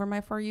all over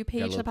my For You Got a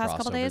page little the past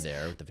couple crossover days.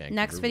 there with the Vancouver.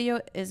 Next video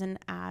is an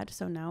ad,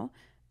 so no.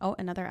 Oh,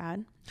 another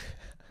ad.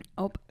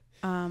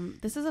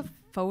 This is a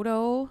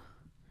photo.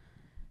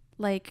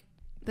 Like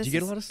this. Do you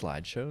get a lot of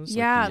slideshows?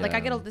 Yeah, the, like I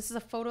get this is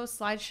a photo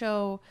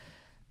slideshow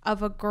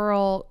of a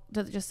girl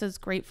that just says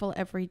grateful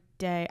every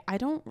day. I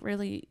don't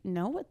really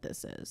know what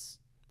this is.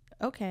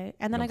 Okay,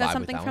 and then You I don't got vibe with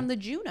something that from one? the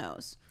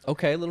Junos.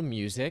 Okay, a little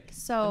music.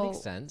 So that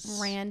makes sense.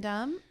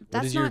 random. What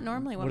That's does not your-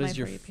 normally what what my does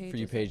your For You page For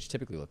You is. page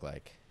typically look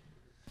like?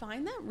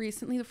 Find that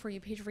recently the For You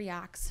page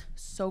reacts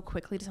so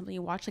quickly to something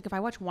you watch. Like if I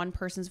watch one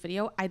person's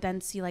video, I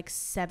then see like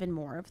 7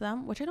 more of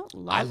them, which I don't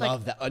love. I Like,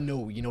 love that.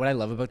 No, you know what I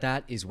love about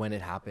that is when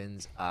it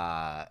happens,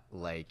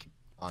 like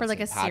on For, like,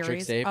 St. a Patrick's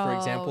series. Day, for Oh,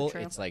 example. true.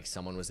 It's like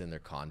someone was in their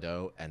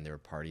condo and they were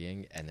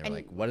partying and they were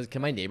And like,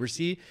 can my neighbor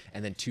see?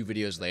 And then 2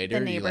 videos later,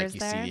 you neighbor's see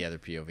there. the other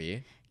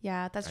POV.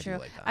 Yeah, that's I do true.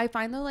 like that. I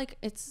find though, like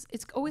it's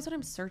always what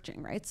I'm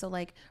searching, right? So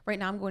like right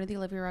now I'm going to the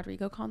Olivia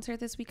Rodrigo concert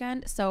this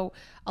weekend. So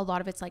a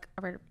lot of it's like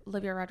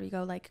Olivia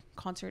Rodrigo like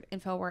concert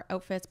info or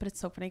outfits, but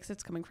it's so funny because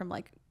it's coming from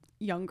like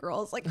young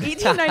girls, like 18,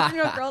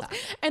 19-year-old girls.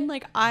 And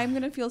like I'm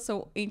going to feel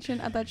so ancient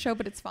at that show,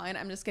 but it's fine.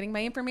 I'm just getting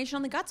my information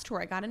on the Guts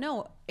tour. I got to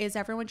know, is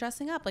everyone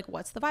dressing up? Like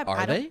what's the vibe?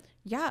 Are they?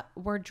 Yeah,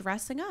 we're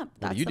dressing up. What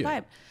That's are you the doing?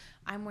 vibe.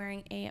 I'm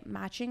wearing a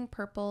matching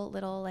purple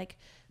little like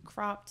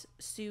cropped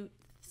suit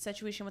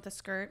situation with a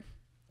skirt.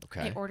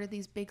 Okay. I ordered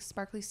these big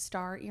sparkly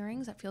star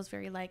earrings. That feels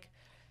very like,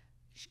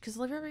 because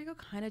Olivia Rodrigo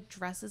kind of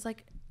dresses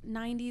like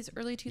 90s,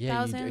 early 2000s.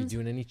 Yeah, are you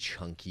doing any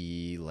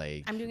chunky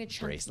like I'm doing a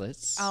chunky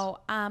bracelets? Oh,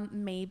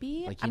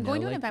 maybe. Like, you I'm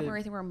going know, to an like event the- where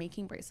I think we were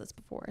making bracelets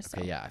before. So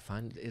Okay, yeah, I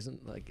find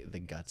isn't like the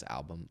Guts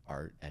album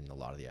art and a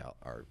lot of the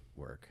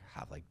artwork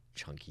have like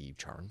chunky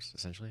charms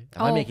essentially.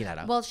 Am I making that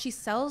up? Well, she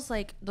sells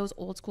like those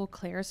old school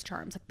Claire's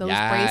charms. Like those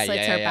Yeah,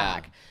 bracelets yeah, are yeah.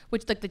 back,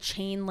 which like the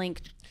chain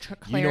link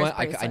Claire's You know what?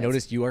 bracelets. I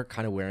noticed you are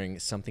kind of wearing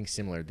something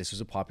similar. This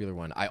was a popular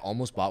one. I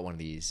almost bought one of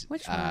these.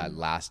 Which one?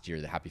 Last year,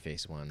 the Happy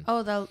Face one.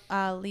 Oh, the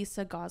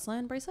Lisa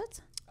Goslin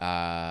bracelets.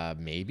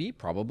 Maybe,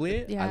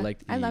 probably. Yeah, I like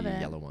the I love it.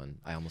 yellow one.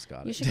 I almost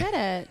got You it. should get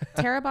it.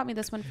 Tara bought me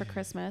this one for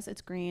Christmas.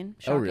 It's green.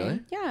 Oh, Shocking. really?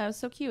 Yeah, it was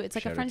so cute. It's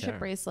like Shout a out friendship Tara.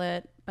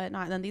 bracelet, but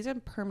not. And then these are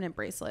permanent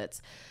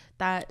bracelets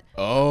that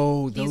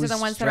Oh, These are those the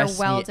ones that are stress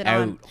me welded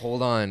out. on.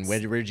 Hold on.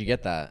 Where'd you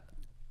get that?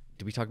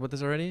 Did we talk about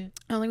this already?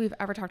 I don't think we've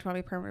ever talked about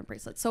my permanent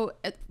bracelet. So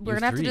we're have going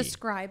to have to 3.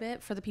 describe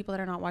it for the people that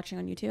are not watching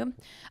on YouTube.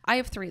 I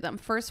have 3 of them.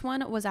 First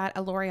one was at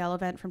a L'Oreal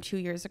event from 2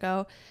 years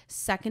ago.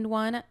 Second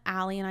one,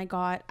 Allie and I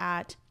got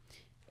at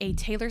a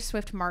Taylor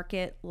Swift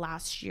market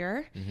last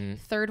year. Mm-hmm.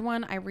 Third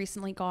one, I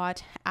recently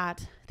got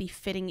at the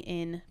Fitting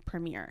In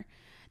premiere.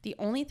 The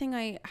only thing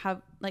I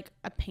have like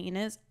a pain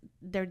is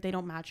they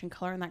don't match in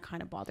color, and that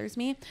kind of bothers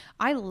me.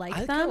 I like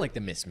them. I kind of like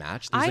the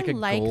mismatch. There's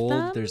like a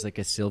gold, there's like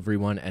a silvery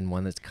one, and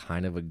one that's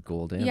kind of a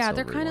gold and yeah,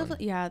 they're silvery kind one.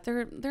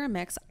 of they're a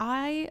mix.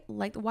 I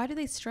like. Why do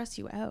they stress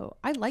you out?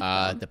 I like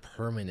them. The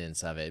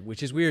permanence of it,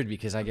 which is weird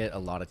because I get a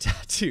lot of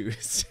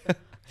tattoos,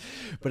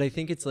 but I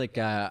think it's like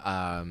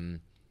I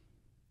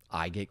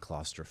get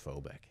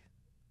claustrophobic.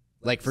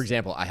 Like, for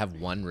example, I have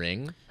one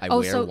ring. I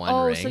wear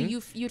one ring. So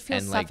you'd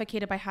feel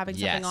suffocated by having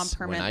something on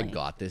permanently. When I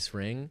got this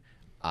ring,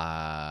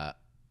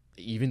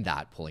 even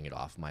that pulling it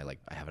off, I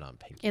have it on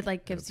pinky. It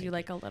like gives you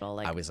like a little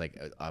like.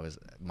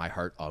 My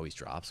heart always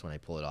drops when I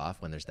pull it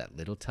off. When there's that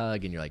little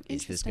tug, and you're like,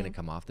 is this gonna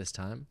come off this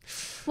time?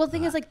 Well, the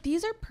thing is, like,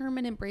 these are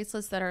permanent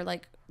bracelets that are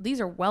like these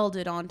are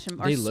welded onto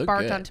or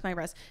sparked onto my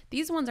wrist.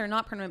 These ones are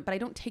not permanent, but I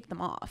don't take them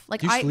off.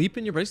 Like, do you sleep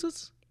in your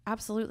bracelets?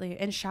 Absolutely.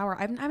 And shower.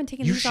 I haven't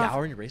taken these off. You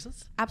shower in your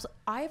bracelets? Absolutely.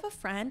 I have a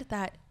friend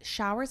that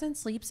showers and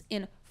sleeps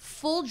in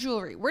full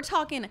jewelry. We're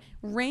talking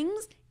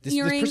rings,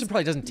 earrings. This person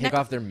probably doesn't take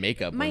off their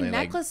makeup. My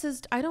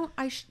necklaces. I don't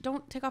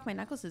take off my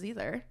necklaces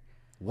either.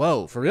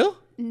 Whoa, for real?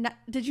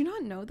 Did you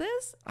not know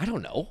this? I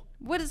don't know.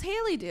 What does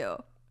Haley do?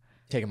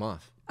 Take them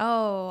off.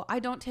 Oh, I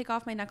don't take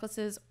off my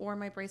necklaces or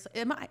my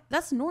bracelet.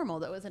 That's normal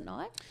though, is it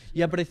not?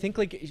 Yeah, but I think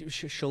like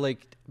she'll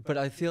like. But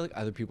I feel like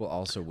other people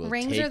also will.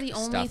 Rings take are the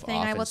only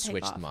thing I will take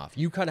switch off. them off.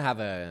 You kind of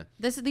have a.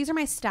 These are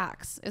my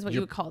stacks, is what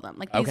you would call them.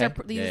 Like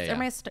these are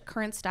my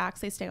current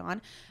stacks. They stay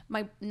on.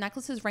 My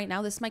necklaces right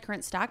now. This is my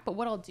current stack. But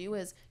what I'll do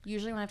is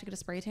usually when I have to get a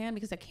spray tan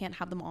because I can't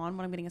have them on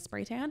when I'm getting a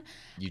spray tan,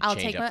 I'll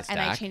take them and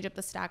I change up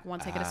the stack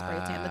once I get a spray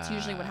tan. That's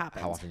usually what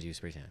happens. How often do you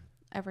spray tan?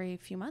 Every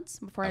few months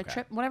before I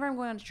trip. Whenever I'm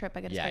going on a trip,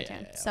 I get a spray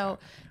tan. So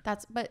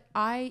that's. But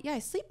I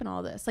sleep in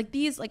all this. Like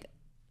these like.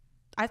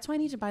 That's why I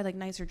need to buy like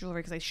nicer jewelry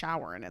because I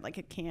shower in it. Like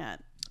it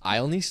can't. I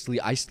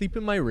sleep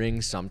in my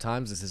ring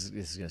sometimes. This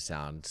is gonna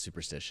sound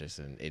superstitious,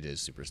 and it is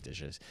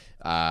superstitious.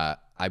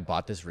 I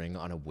bought this ring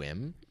on a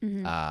whim,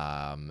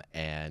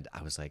 and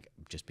I was like,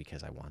 just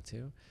because I want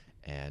to.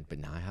 But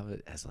now I have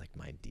it as like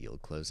my deal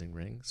closing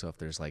ring. So if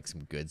there's like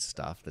some good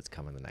stuff that's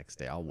coming the next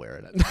day, I'll wear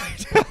it at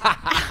night.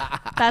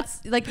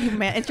 That's like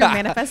it's your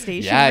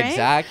manifestation. Yeah, right?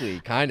 Exactly.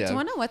 Kind of. Do you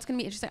want to know what's going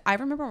to be interesting? I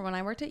remember when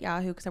I worked at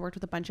Yahoo because I worked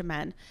with a bunch of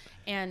men,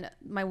 and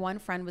my one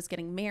friend was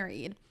getting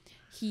married.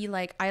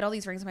 I had all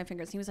these rings on my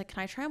fingers. And he was like,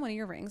 "Can I try on one of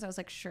your rings?" I was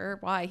like, "Sure."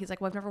 Why? He's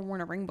like, "Well, I've never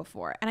worn a ring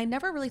before." And I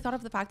never really thought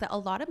of the fact that a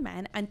lot of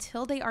men,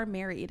 until they are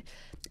married,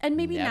 and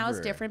maybe now it's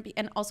different.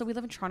 And also we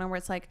live in Toronto where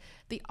it's like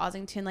the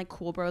Ossington, like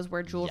cool bros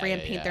wear jewelry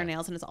and paint their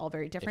nails, and it's all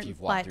very different. If you've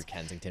walked through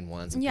Kensington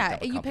once, and you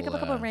pick up a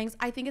couple of rings.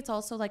 I think it's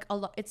also like a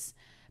lot.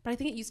 But I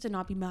think it used to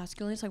not be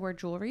masculine to like wear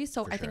jewelry.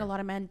 So I think a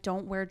lot of men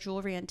don't wear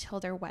jewelry until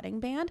their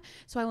wedding band.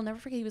 So I will never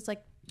forget. He was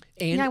like,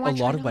 and a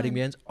lot of wedding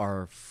bands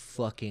are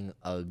fucking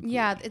ugly.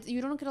 Yeah,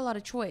 you don't get a lot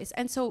of choice.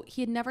 And so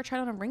he had never tried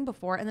on a ring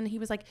before. And then he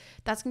was like,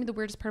 that's going to be the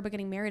weirdest part about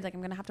getting married. Like, I'm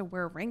going to have to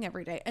wear a ring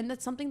every day. And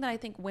that's something that I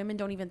think women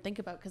don't even think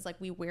about because, like,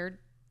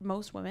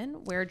 most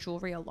women wear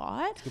jewelry a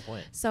lot. Good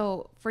point.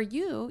 So for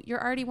you,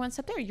 you're already one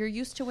step there. You're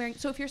used to wearing.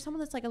 So if you're someone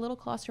that's like a little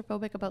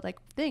claustrophobic about like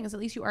things, at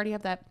least you already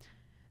have that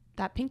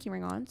pinky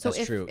ring on. So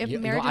if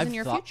marriage is in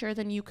your future,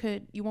 then you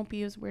won't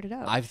be as weirded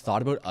out. I've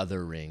thought about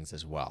other rings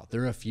as well.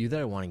 There are a few that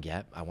I want to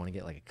get. I want to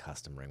get like a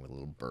custom ring with a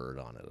little bird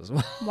on it as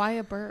well. Why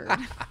a bird?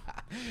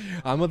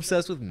 I'm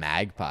obsessed with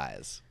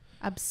magpies.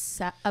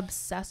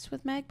 Obsessed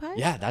with magpies?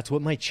 Yeah, that's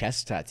what my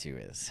chest tattoo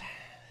is.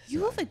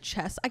 You have a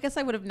chest. I guess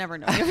I would have never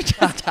known you have a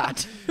chest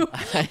tattoo.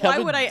 Why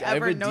would I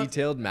ever know? I have a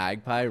detailed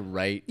magpie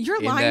right.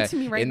 You're lying to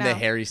me right now. In the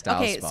Harry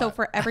Styles spot. So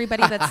for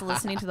everybody that's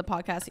listening to the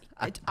podcast,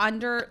 it's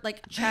under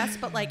like chest,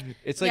 but like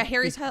it's like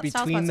Harry Styles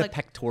between the like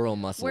pectoral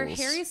muscles. Where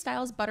Harry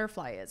Styles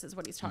butterfly is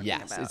what he's talking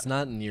about. Yes, it's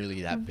not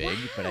nearly that big,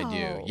 but I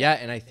do. Yeah,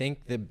 and I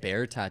think the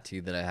bear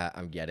tattoo that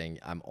I'm getting,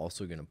 I'm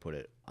also gonna put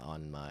it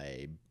on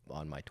my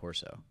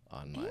torso.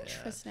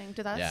 Interesting.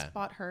 Did that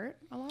spot hurt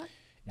a lot?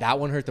 That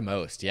one hurt the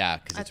most, yeah,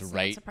 because it's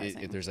right.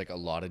 There's like a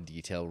lot of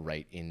detail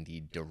right in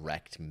the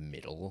direct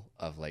middle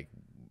of like,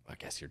 I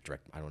guess your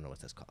direct. I don't know what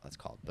that's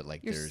called, but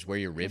like there's where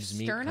your ribs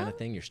meet, kind of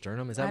thing. Your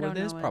sternum, is that what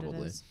it is?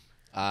 Probably.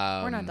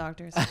 We're not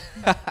doctors.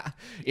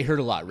 It hurt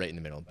a lot right in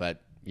the middle,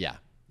 but yeah.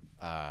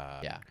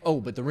 Oh,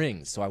 but the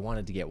rings. So I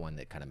wanted to get one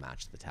that kind of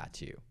matched the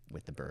tattoo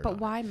with the bird. But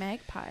why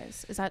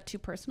magpies? Is that too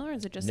personal, or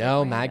is it just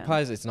no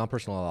magpies? It's not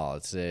personal at all.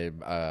 It's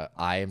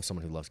I am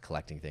someone who loves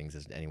collecting things.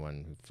 As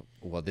anyone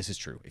well, this is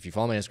true. If you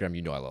follow my Instagram,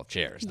 you know I love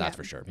chairs. That's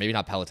for sure. Maybe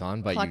not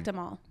Peloton, but collect them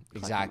all.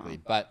 Exactly.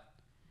 But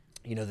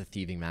you know the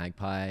thieving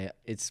magpie.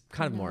 It's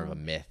kind of more of a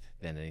myth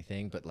than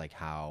anything, but like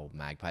how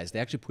magpies, they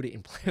actually put it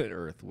in planet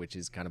Earth, which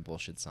is kind of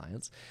bullshit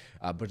science,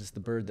 but it's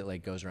the bird that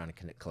like goes around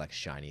and collects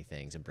shiny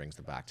things and brings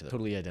them back to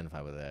totally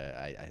identify with it.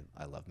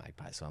 I love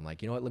magpies, so I'm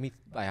like, you know what,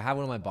 I have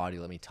one on my body,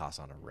 let me toss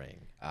on a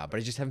ring, but I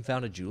just haven't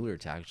found a jeweler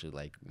to actually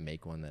like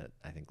make one that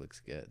I think looks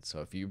good.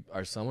 So if you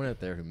are someone out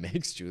there who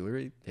makes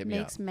jewelry, hit me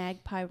up. Makes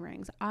magpie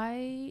rings.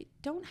 I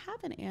don't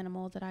have an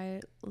animal that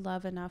I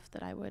love enough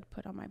that I would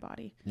put on my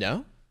body.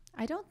 No,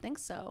 I don't think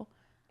so.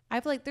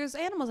 There's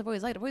animals I've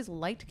always liked. I've always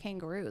liked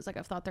kangaroos. Like,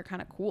 I've thought they're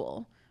kind of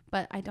cool,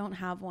 but I don't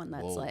have one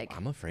that's Whoa, like.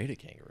 I'm afraid of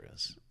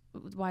kangaroos.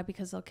 Why?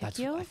 Because they'll kick That's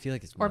you? I feel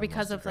like it's Or one of the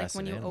because most of like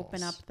when you aggressive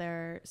open up animals.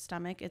 their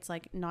stomach, it's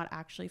like not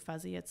actually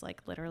fuzzy. It's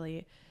like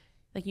literally,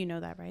 like you know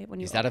that, right? When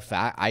you Is that a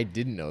fact? I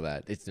didn't know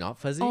that. It's not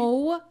fuzzy.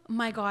 Oh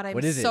my god, I'm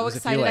What is it? so What does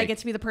it feel excited I like? get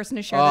to be the person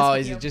to share Oh, this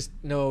with is you. it just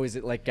no? Is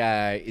it like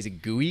is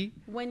it gooey?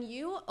 When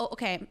you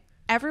okay,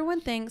 everyone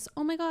thinks,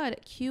 oh my god,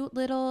 cute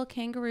little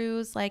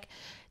kangaroos, like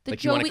the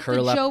Like you wanna Joey. The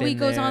curl up Joey in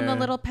goes on the there.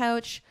 little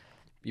pouch.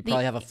 You The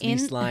probably have a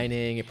fleece in-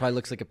 lining. It probably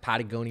looks like a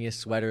Patagonia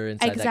sweater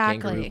inside Exactly.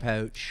 that kangaroo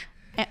pouch.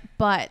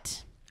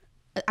 But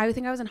I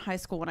think I was in high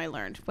school when I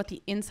learned what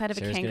the inside of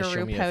Sarah's a gonna show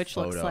kangaroo me pouch a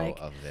looks photo like.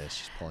 of this.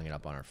 She's pulling it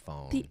up on her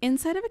phone. The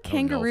inside of a I don't know if I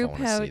kangaroo wanna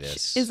see pouch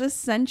this. is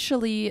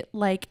essentially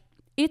like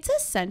it's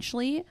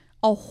essentially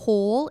a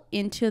hole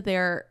into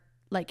their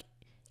like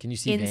Can you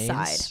see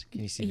inside. veins?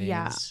 Can you see veins?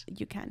 Yeah,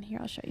 you can. Here,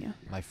 I'll show you.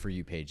 My For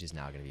You page is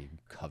now going to be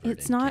covered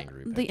It's in not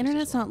kangaroo the pouches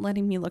internet's as well. not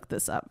letting me look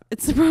this up.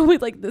 It's probably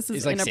like this is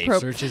Is like safe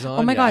inappropriate. searches on?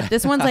 Oh my Yeah. god,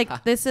 this one's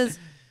like this is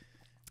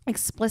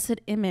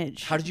explicit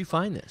image. How did you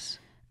find this?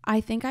 I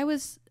think it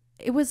was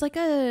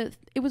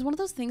one of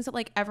those things that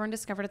like everyone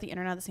discovered at the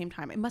internet at the same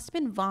time. It must have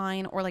been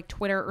Vine or like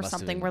Twitter or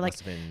something where like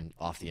must have been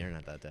off the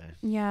internet that day.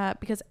 yeah,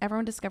 because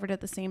everyone discovered it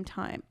at the same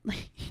time.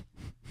 Like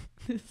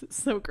this is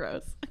so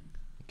gross.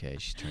 Okay,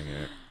 she's turning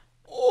it.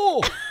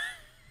 Oh,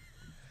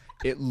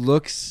 it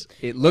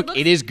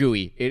is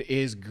gooey. It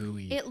is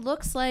gooey. It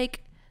looks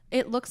like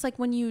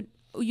when you'd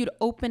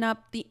open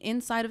up the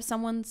inside of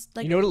someone's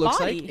like You know what it looks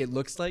body. like? It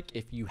looks like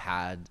if you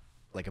had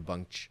like a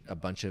bunch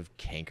of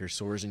canker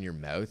sores in your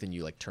mouth and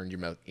you like turned your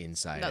mouth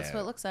inside That's out. what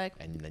it looks like.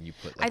 And then you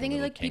put like I think a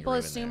little like people kangaroo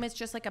in assume there. it's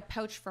just like a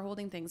pouch for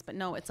holding things, but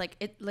no, it's like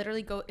it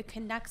literally it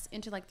connects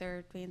into like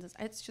their veins.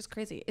 It's just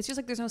crazy. It's just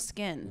like there's no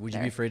skin. Would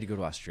you be afraid to go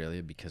to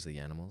Australia because of the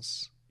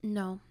animals?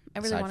 No, I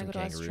really Aside want to from go to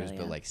kangaroos, Australia.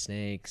 but like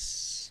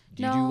snakes.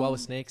 Do you No. do well with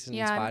snakes and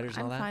yeah, spiders and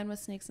I'm all that? fine with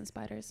snakes and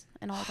spiders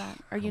and all that.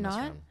 Are I you don't mess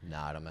not? around. No,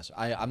 I don't mess.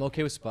 I'm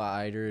okay with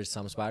spiders.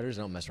 Some spiders.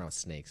 I don't mess around with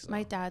snakes.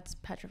 My dad's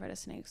petrified of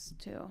snakes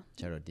too.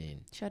 Shout out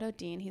Dean. Shout out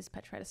Dean. He's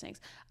petrified of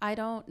snakes. I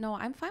don't know.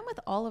 I'm fine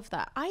with all of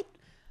that.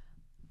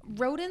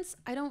 Rodents.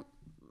 I don't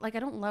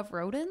love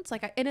rodents.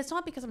 And it's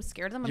not because I'm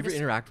scared of them. You ever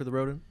interact with a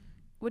rodent?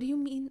 What do you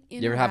mean?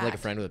 You ever have like a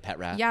interact? friend with a pet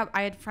rat? Yeah,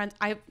 I had friends.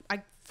 I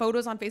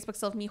photos on Facebook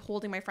still of me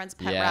holding my friend's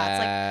pet Yeah.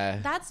 rats.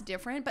 Like that's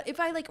different. But if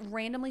I like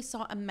randomly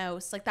saw a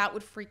mouse, like that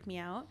would freak me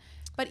out.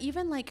 But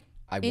even like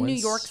in New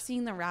York,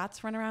 seeing the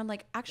rats run around,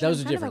 like actually,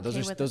 Those I'm are kind of different.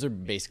 okay with Those are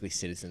basically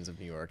citizens of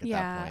New York at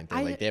Yeah, that point.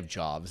 They're like they have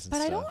jobs and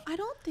But stuff. I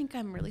don't think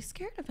I'm really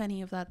scared of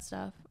any of that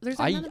stuff. There's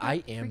I none of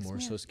that am freaks more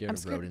me so out. scared I'm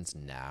of rodents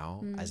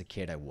now. As a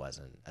kid, I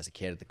wasn't. As a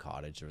kid at the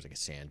cottage, there was like a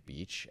sand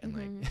beach, and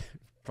like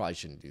probably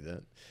shouldn't do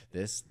that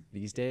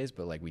these days,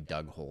 but like we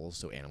dug holes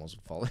so animals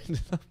would fall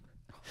into them.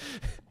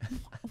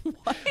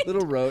 What?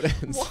 Little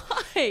rodents.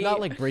 Why? Not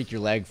like break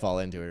your leg, fall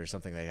into it or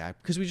something like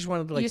that. Because we just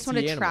wanted to like You just see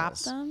wanted to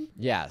animals. trap them?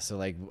 Yeah. So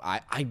like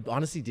I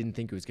honestly didn't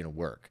think it was gonna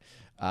work.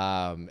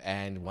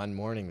 And one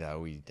morning though,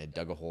 we had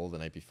dug a hole the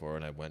night before,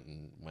 and I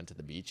went to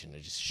the beach, and I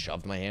just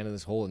shoved my hand in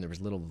this hole, and there was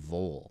a little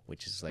vole,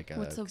 which is like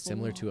What's a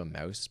similar vole? to a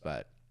mouse,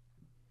 but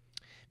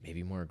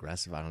maybe more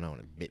aggressive. I don't know.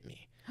 And it bit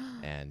me.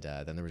 And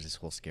then there was this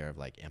whole scare of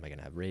like, am I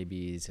gonna have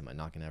rabies? Am I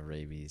not gonna have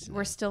rabies? And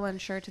We're still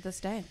unsure to this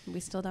day. We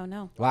still don't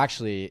know. well,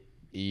 actually,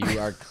 you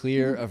are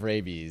clear of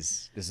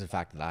rabies. This is a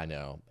fact that I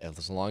know.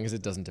 As long as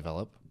it doesn't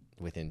develop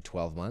within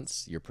 12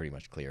 months, you're pretty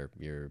much clear.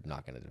 You're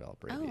not going to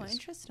develop rabies. Oh,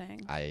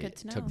 interesting. I Good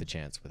to know. took the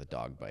chance with a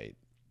dog bite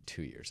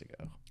 2 years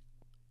ago.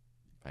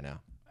 I know.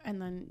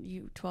 And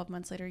then 12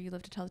 months later, you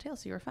lived to tell the tale,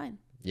 so you were fine.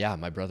 Yeah,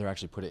 my brother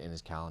actually put it in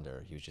his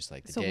calendar. He was just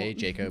like, the So day what-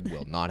 Jacob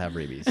will not have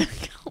rabies.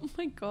 Oh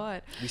my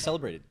God. We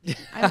celebrated.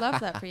 I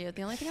love that for you.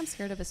 The only thing I'm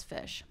scared of is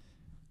fish.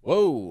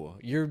 Whoa.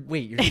 You're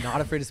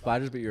not afraid of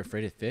spiders, but you're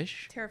afraid of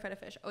fish? Terrified of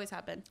fish. Always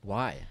have been.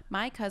 Why?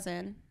 My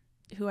cousin,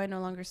 who I no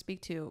longer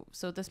speak to,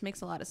 so this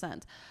makes a lot of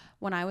sense.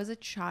 When I was a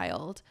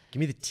child, Give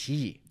me the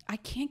tea. I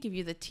can't give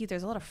you the tea.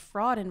 There's a lot of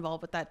fraud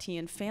involved with that tea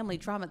and family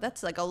drama.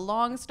 That's like a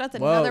long stuff.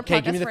 That's Whoa, another okay,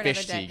 podcast give me the for another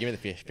fish day. tea. Give me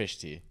the fish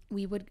tea.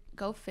 We would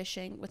go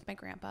fishing with my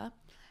grandpa,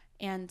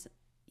 and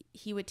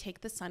he would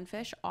take the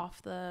sunfish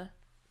off the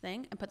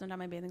thing and put them down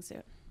my bathing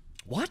suit.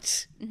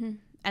 What?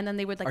 And then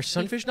they would like Are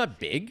sunfish not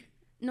big?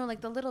 No,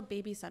 like the little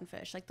baby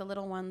sunfish, like the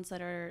little ones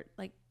that are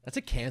like That's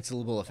a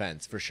cancelable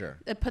offense for sure.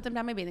 I put them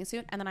down my bathing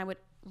suit, and then I would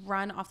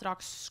run off the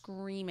dock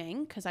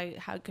screaming because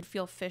could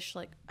feel fish.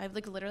 Like I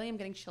like literally, I'm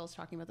getting chills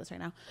talking about this right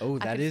now. Oh, I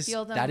that could is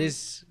feel them Sarah,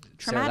 that's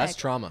traumatic.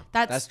 trauma.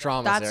 That's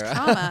trauma. That's Sarah.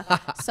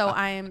 trauma. So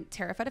I am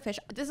terrified of fish.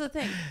 This is the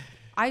thing.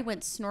 I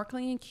went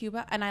snorkeling in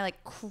Cuba, and I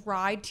like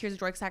cried tears of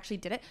joy because I actually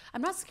did it.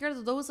 I'm not scared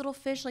of those little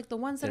fish, like the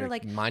ones that They're are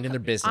like minding their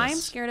business. I'm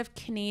scared of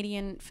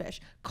Canadian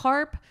fish,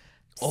 carp,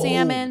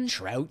 salmon,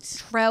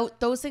 trout.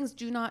 Those things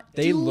do not.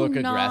 They do look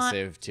not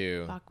aggressive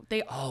too. fuck.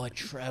 They Oh, a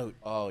trout.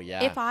 Oh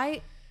yeah. if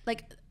I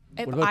like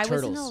if What about I was in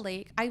a turtles?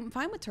 lake, I'm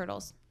fine with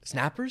turtles.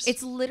 Snappers.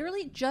 It's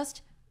literally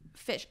just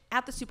fish.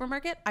 At the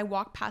supermarket, I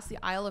walk past the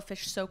aisle of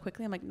fish so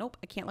quickly. I'm like, nope,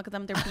 I can't look at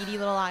them. They're beady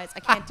little eyes. I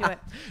can't do it.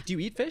 Do you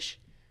eat fish?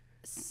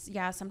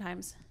 Yeah,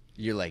 sometimes.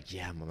 You're like,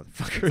 yeah,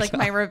 motherfucker. It's like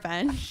my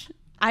revenge.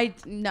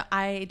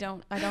 I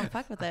don't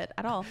fuck with it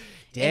at all.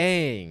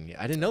 Dang,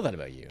 I didn't know that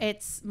about you.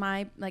 It's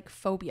my like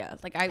phobia.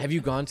 Like Have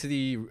you gone to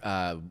the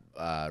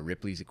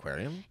Ripley's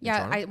Aquarium? in Yeah,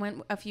 Toronto? I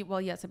went a few.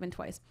 Well, yes, I've been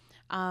twice.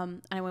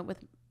 I went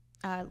with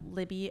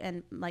Libby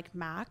and like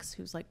Max,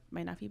 who's like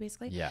my nephew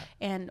basically. Yeah.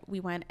 And we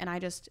went, and I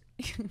just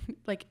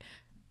like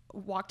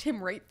walked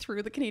him right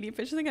through the Canadian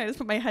fish thing. I just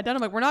put my head down.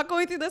 I'm like, we're not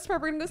going through this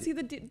part. We're gonna go see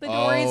the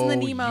Dories and the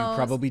Nemos. You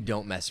probably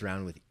don't mess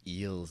around with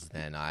eels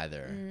then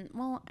either.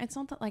 Well, it's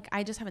not that like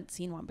I just haven't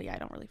seen one, but yeah, I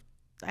don't really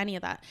any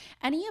of that.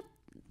 Any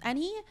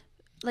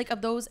like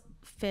of those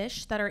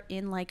fish that are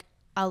in like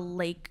a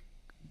lake,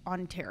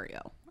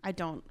 Ontario. I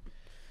don't.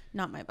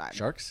 Not my vibe.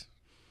 Sharks?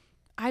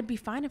 I'd be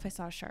fine if I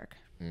saw a shark.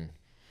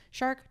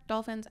 Shark,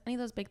 dolphins, any of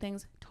those big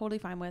things, totally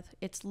fine with.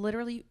 It's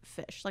literally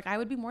fish. Like I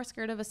would be more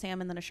scared of a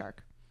salmon than a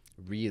shark.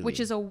 Really? Which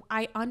is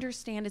I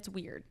understand it's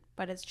weird,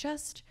 but it's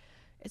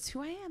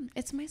who I am.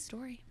 It's my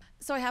story.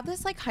 So I have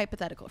this like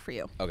hypothetical for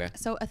you. Okay.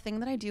 So a thing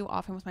that I do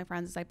often with my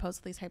friends is I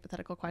post these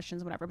hypothetical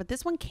questions, whatever. But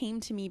this one came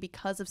to me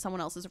because of someone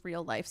else's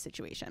real life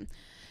situation.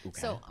 Okay.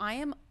 So I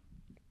am,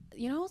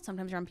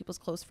 sometimes you're on people's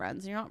close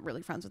friends and you're not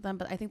really friends with them,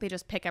 but I think they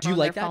just pick everyone. Do you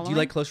like they're that? following. Do you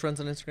like close friends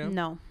on Instagram?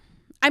 No.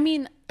 I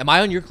mean, am I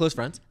on your close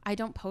friends? I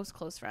don't post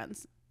close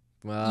friends.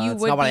 Well,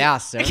 that's not what I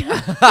asked,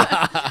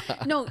 Sarah.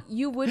 No,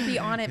 you would be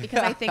on it because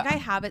I think I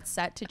have it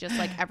set to just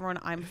like everyone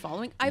I'm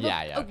following.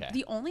 Okay.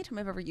 The only time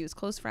I've ever used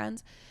close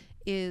friends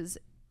is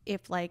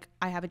if like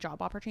I have a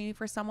job opportunity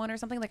for someone or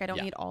something. Like I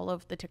don't need all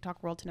of the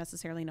TikTok world to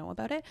necessarily know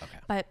about it. Okay.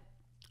 But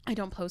I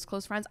don't post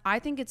close friends. I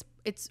think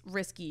it's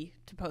risky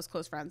to post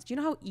close friends. Do you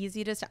know how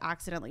easy it is to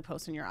accidentally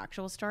post in your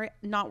actual story?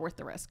 Not worth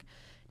the risk.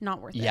 Not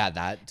worth it. Yeah,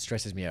 that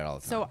stresses me out all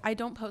the time. So I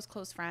don't post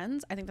close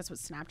friends. I think that's what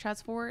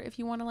Snapchat's for if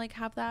you want to like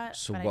have that.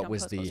 So what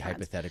was the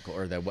hypothetical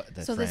or the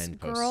friend So this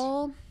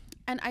girl,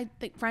 and I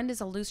think friend is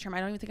a loose term.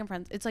 I don't even think I'm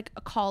friends. It's like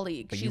a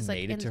colleague. But she's you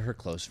made like it to her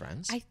close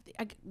friends?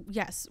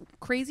 Yes.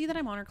 Crazy that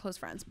I'm on her close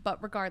friends.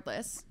 But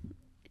regardless,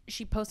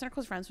 she posted her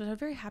close friends, which I'm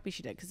very happy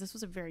she did because this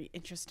was a very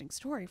interesting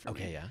story for me.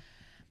 Okay, yeah.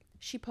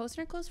 She posted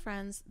her close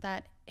friends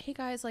that, hey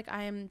guys, like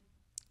I am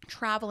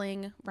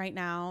traveling right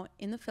now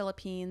in the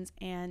Philippines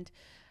and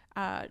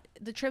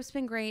the trip's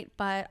been great,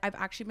 but I've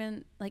actually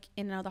been like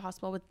in and out of the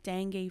hospital with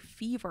dengue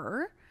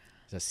fever.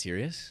 Is that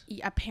serious?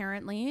 Yeah,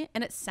 apparently.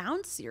 And it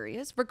sounds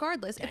serious.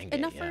 Regardless, it's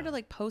enough for her to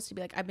like post to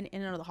be like, I've been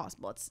in and out of the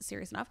hospital. It's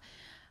serious enough.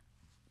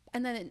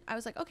 And then I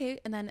was like, okay.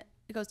 And then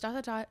it goes ...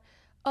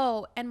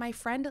 Oh, and my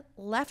friend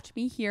left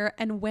me here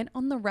and went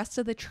on the rest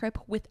of the trip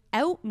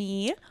without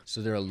me.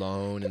 So they're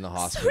alone in the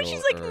hospital. So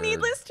she's like,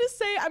 needless to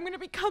say, I'm going to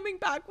be coming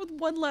back with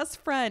one less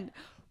friend.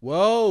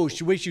 Whoa,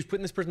 she was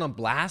putting this person on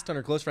blast on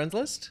her close friends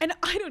list? And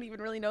I don't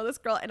even really know this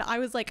girl. And I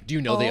was like, do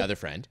you know the other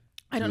friend?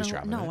 I don't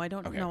know. No, I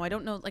don't know. I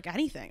don't know like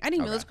anything. I didn't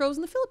even know this girl was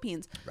in the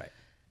Philippines. Right.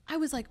 I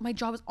was like, my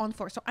job is on the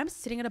floor. So I'm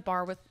sitting at a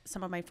bar with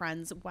some of my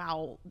friends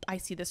while I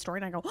see this story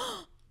and I go,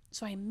 oh.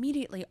 So I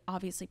immediately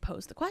obviously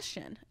posed the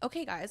question.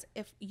 Okay, guys,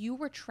 if you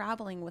were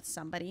traveling with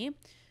somebody,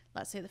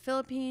 let's say the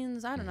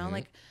Philippines, I don't know,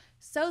 like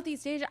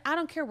Southeast Asia, I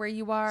don't care where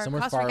you are.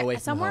 Somewhere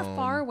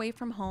far away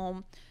from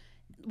home.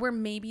 Where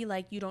maybe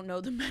like you don't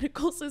know the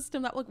medical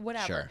system, that like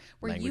whatever. Sure.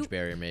 Where language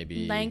barrier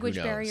maybe. Language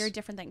barrier,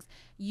 different things.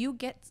 You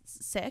get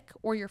sick,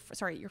 or your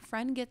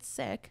friend gets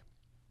sick.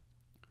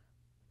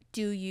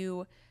 Do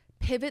you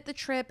pivot the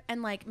trip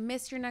and like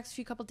miss your next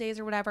few couple days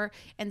or whatever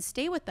and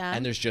stay with them?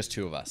 And there's just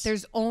two of us.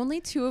 There's only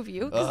two of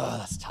you. Ugh,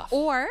 that's tough.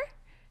 Or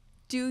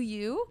do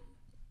you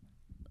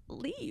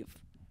leave?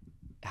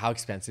 How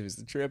expensive is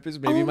the trip is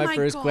maybe my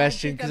first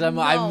question because I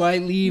might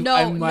leave. No,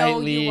 I might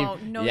leave. You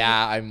won't. No,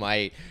 yeah, I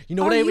might. You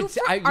know what I would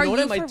say? You know what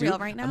I might do?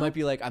 Right now? I might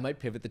be like, I might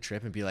pivot the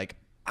trip and be like,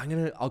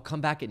 I'll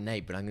come back at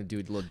night, but I'm gonna do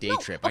a little day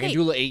trip. Okay, I'm gonna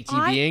do a little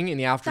ATVing in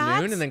the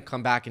afternoon and then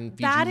come back and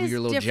feed you your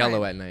little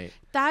Jello at night.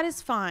 That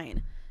is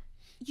fine.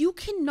 You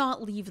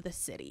cannot leave the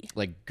city.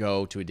 Like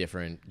go to a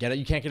different.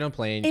 You can't get on a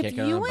plane. You can't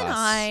get on a bus. If you and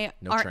I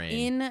are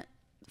train. in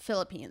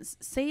Philippines,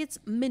 say it's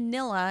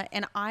Manila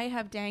and I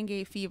have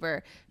dengue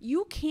fever,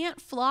 you can't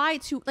fly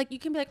to, like, you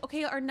can be like,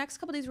 okay, our next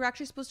couple of days we're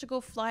actually supposed to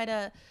go fly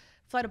to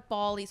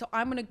Bali, so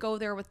I'm gonna go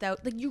there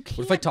without, like, you can't.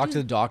 What if I talk to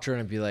the doctor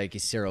and I'd be like,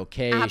 is Sarah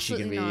okay?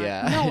 Absolutely she can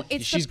not. be No,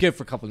 it's she's good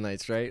for a couple of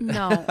nights, right?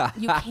 No,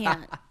 you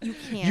can't.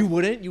 You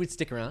wouldn't? You would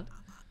stick around?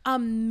 A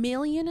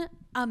million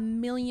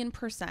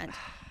 %.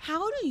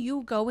 How do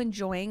you go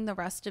enjoying the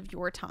rest of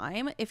your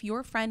time if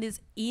your friend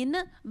is in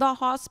the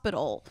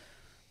hospital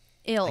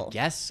ill? I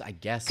guess so.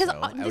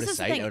 Because this is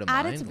the thing.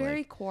 At its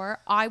very core,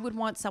 I would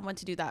want someone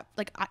to do that.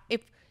 Like,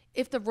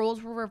 if the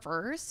roles were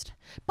reversed.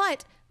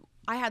 But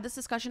I had this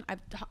discussion.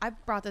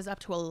 I've brought this up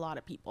to a lot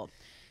of people.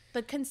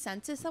 The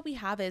consensus that we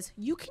have is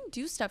you can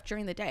do stuff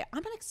during the day.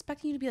 I'm not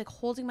expecting you to be like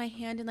holding my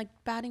hand and like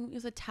batting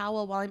with a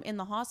towel while I'm in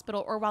the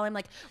hospital or while I'm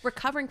like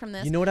recovering from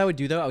this. You know what I would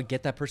do though? I would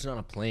get that person on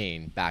a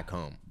plane back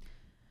home.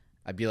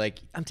 I'd be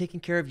like, I'm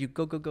taking care of you.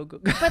 Go, go, go, go.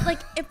 But like,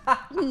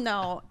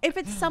 if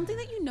it's something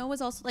that you know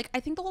is also like, I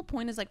think the whole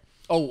point is like.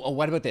 Oh,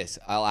 what about this?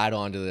 I'll add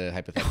on to the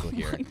hypothetical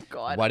here. Oh my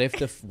God. What if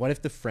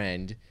the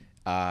friend,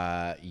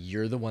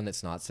 you're the one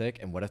that's not sick,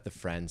 and what if the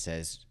friend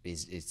says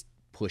is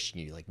pushing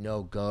you, like,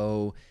 no,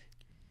 go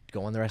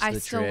on the rest of the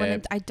still trip.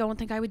 wouldn't. I don't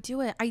think I would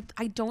do it.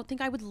 I don't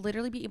think I would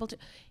literally be able to.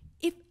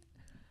 If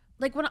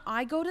like when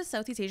I go to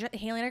Southeast Asia,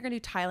 Haley and I are gonna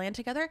do Thailand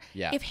together.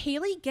 Yeah. If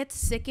Haley gets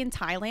sick in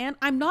Thailand,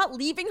 I'm not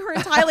leaving her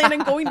in Thailand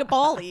and going to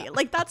Bali.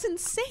 Like that's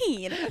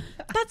insane.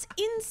 That's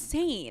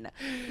insane.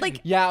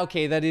 Like Yeah,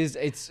 okay, that is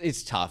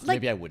it's tough. Like-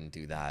 Maybe I wouldn't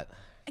do that.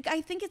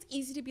 I think it's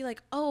easy to be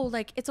like, oh,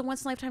 like it's a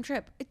once in a lifetime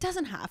trip. It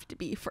doesn't have to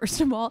be, first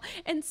of all.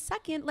 And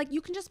second, like you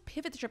can just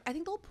pivot the trip. I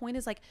think the whole point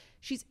is like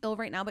she's ill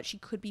right now, but she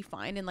could be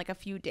fine in like a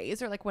few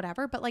days or like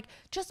whatever. But like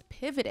just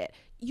pivot it.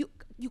 You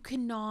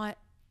cannot,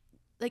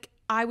 like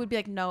I would be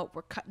like, no,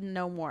 we're cutting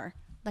no more.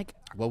 Like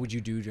What would you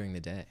do during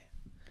the day?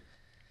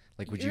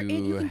 Like, would you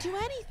can do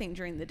anything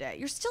during the day.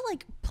 You're still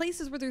like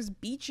places where there's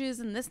beaches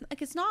and this,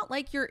 like it's not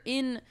like you're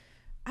in,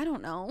 I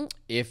don't know.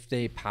 if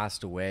they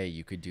passed away,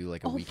 you could do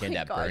like a Oh weekend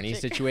my at God, Bernie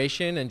Jake.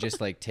 situation and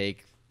just like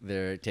take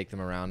them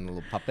around in a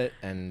little puppet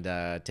and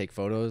take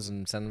photos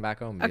and send them back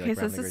home. Be Okay, like,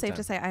 so "We're this having a is great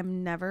safe to time." say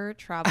I'm never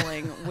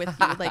traveling with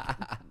you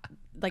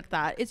like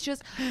that. It's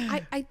just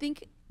I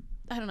think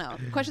I don't know.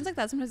 Questions like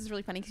that sometimes is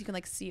really funny because you can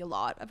like see a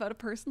lot about a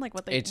person, like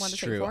what they want It's to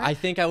true. say for. I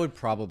think I would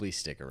probably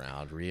stick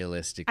around,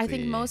 realistically. I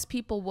think most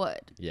people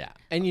would. Yeah.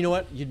 And you know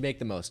what? You'd make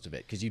the most of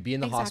it because you'd be in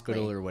the Exactly.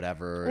 hospital or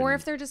whatever. Or and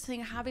if they're just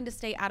having to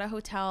stay at a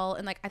hotel,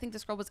 and like I think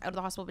this girl was out of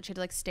the hospital, but she had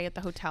to like stay at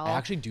the hotel. I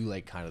actually do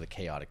like kind of the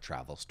chaotic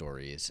travel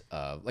stories.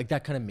 Like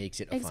that kind of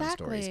makes it a fun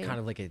story. It's Exactly. kind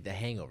of like the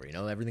hangover, you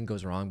know? Everything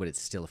goes wrong, but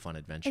it's still a fun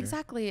adventure.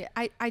 Exactly.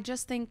 I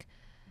just think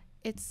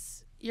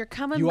it's you're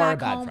coming You are a back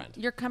bad home. friend.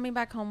 You're coming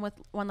back home with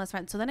one less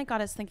friend. So then it got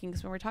us thinking,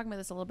 because when we were talking about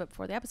this a little bit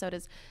before the episode,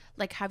 is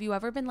like, have you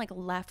ever been like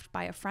left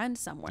by a friend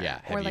somewhere, Yeah,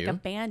 or have like you?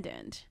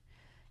 abandoned?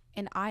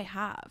 And I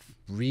have.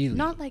 Really?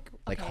 Not like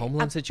okay,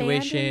 homeland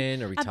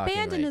situation? Or are we talking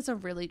abandoned like, is a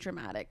really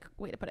dramatic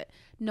way to put it.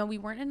 No, we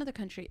weren't in another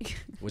country.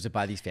 was it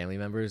by these family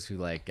members who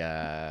like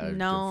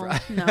No,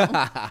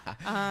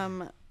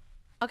 no.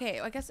 Okay,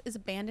 I guess is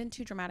abandoned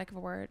too dramatic of a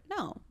word?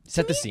 No.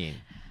 Set the scene.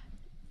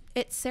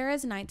 It's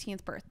Sarah's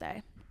 19th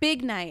birthday.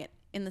 Big night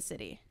in the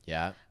city.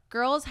 Yeah.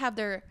 Girls have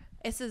their,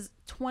 this is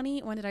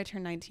 20, when did I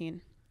turn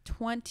 19?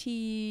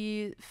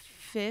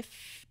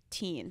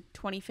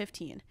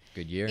 2015.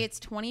 Good year. It's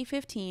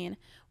 2015.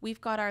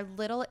 We've got our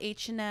little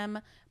H&M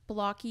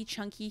blocky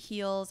chunky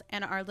heels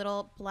and our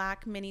little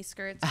black mini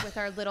skirts with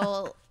our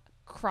little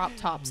crop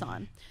tops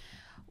on.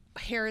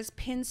 Hair is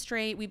pin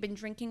straight. We've been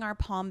drinking our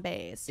Palm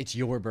Bays. It's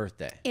your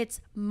birthday. It's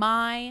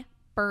my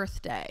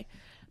birthday.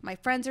 My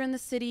friends are in the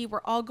city.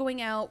 We're all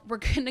going out. We're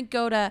going to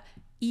go to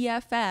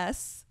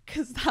EFS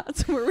because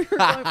that's where we were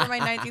going for my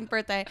 19th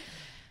birthday.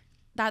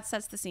 That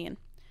sets the scene.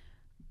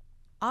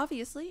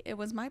 Obviously, it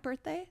was my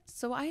birthday,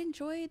 so I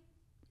enjoyed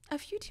a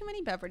few too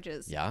many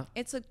beverages. Yeah.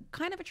 It's a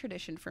kind of a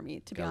tradition for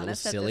me, to be Got a little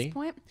honest, at silly? this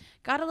point.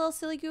 Got a little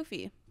silly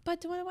goofy. But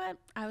do you know what?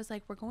 I was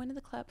like, we're going to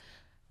the club.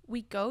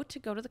 We go to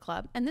the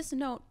club. And this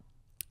note,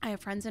 I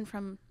have friends in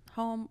from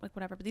home, like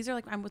whatever, but these are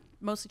like, I'm with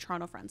mostly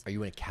Toronto friends. Are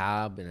you in a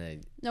cab and a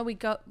No, we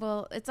go,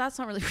 well, that's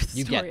not really where the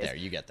you story get is. there,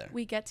 you get there.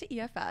 We get to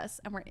EFS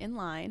and we're in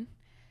line.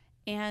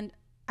 And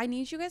I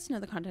need you guys to know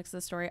the context of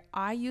the story.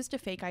 I used a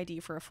fake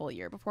ID for a full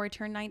year before I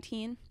turned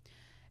 19.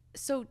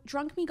 So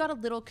drunk me got a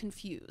little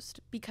confused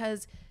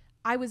because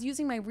I was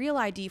using my real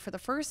ID for the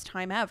first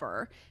time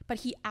ever, but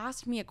he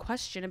asked me a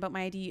question about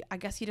my ID. I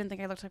guess he didn't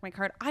think I looked like my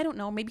card. I don't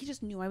know. Maybe he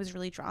just knew I was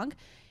really drunk.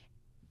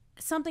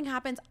 Something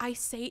happens. I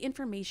say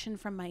information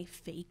from my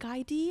fake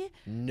ID.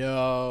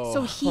 No.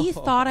 So he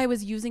thought I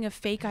was using a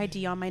fake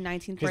ID on my 19th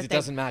birthday. Because it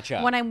doesn't match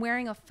up. When I'm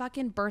wearing a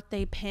fucking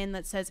birthday pin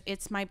that says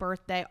it's my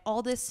birthday,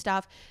 all this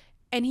stuff.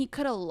 And he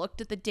could have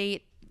looked at the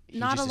date.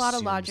 Not a just lot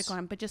of logic assumes.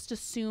 on, but just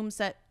assumes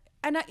that.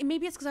 And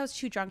maybe it's because I was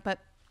too drunk, but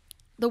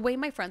the way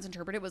my friends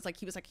interpreted it was like,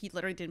 he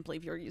literally didn't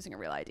believe you were using a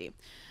real ID.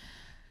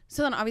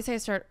 So then obviously I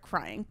start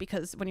crying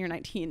because when you're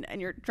 19 and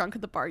you're drunk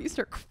at the bar, you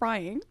start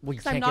crying Well, you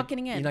because I'm can't not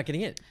getting in. You're not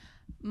getting in.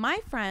 My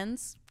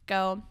friends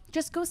go,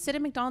 just go sit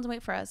at McDonald's and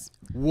wait for us.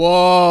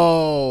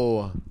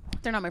 Whoa.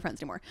 They're not my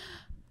friends anymore.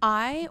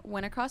 I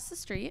went across the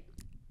street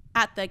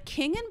at the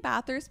King and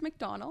Bathurst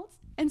McDonald's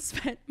and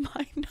spent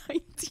my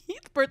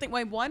 19th birthday.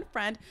 My one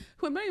friend,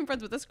 who I'm not even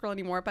friends with this girl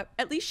anymore, but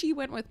at least she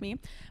went with me.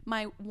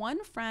 My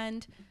one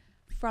friend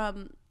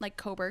from like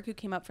Coburg who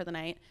came up for the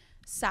night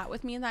sat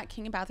with me in that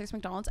King and Bathurst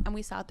McDonald's, and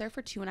we sat there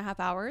for 2.5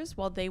 hours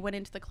while they went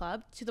into the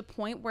club, to the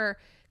point where,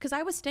 because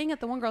I was staying at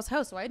the one girl's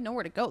house, so I had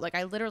nowhere to go. Like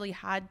I literally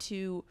had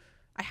to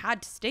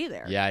stay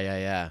there.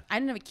 Yeah. I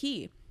didn't have a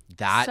key.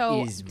 That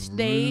So is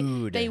they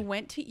rude. they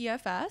went to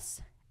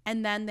EFS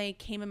and then they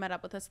came and met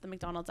up with us at the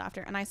McDonald's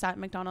after, and I sat at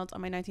McDonald's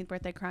on my 19th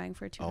birthday crying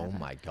for 2.5 Oh hours.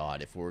 my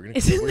God. If we're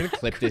Isn't gonna that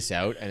clip this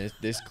out and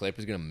this clip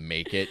is gonna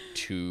make it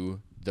to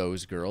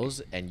those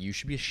girls, and you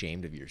should be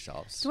ashamed of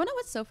yourselves. Do you want to know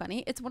what's so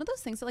funny? It's one of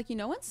those things that, like, you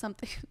know, when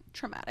something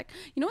traumatic,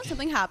 you know, when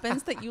something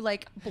happens that you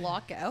like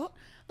block out.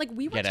 Like,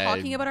 we were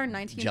talking about our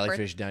 19th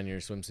jellyfish down your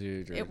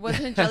swimsuit. It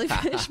wasn't a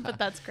jellyfish, but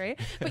that's great.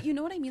 But you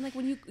know what I mean? Like,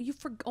 when you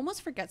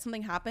almost forget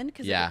something happened.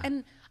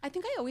 And I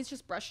think I always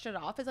just brushed it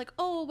off as like,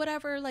 oh,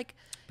 whatever. Like,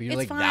 but you're it's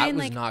like, fine. that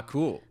was like, not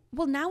cool.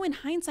 Well, now in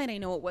hindsight, I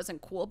know it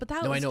wasn't cool. But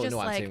that was just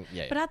like,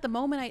 but at the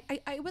moment,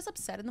 I was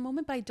upset in the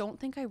moment, but I don't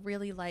think I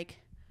really like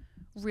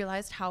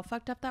realized how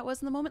fucked up that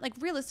was in the moment. Like,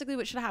 realistically,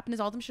 what should have happened is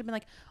all of them should have been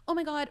like, oh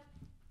my God,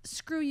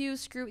 screw you,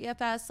 screw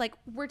EFS. Like,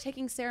 we're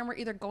taking Sarah and we're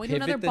either going to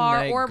another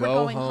bar or we're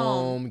going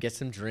home. Get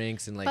some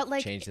drinks and like, but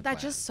like change the that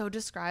plan. just so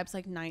describes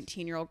like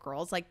 19-year-old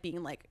girls like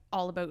being like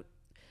all about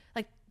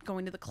like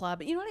going to the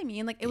club. You know what I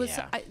mean? Like, it was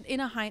in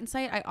a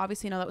hindsight, I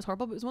obviously know that was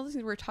horrible, but it was one of those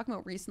things we were talking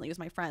about recently with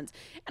my friends,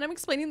 and I'm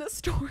explaining this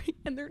story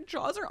and their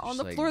jaws are on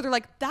the floor. They're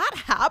like, that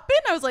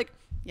happened? I was like,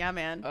 yeah,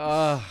 man.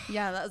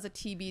 Yeah, that was a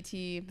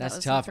TBT.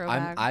 That's tough.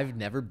 I've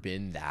never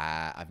been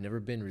that. I've never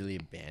been really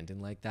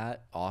abandoned like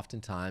that.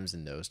 Oftentimes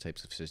in those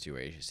types of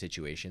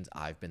situations,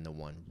 I've been the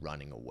one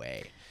running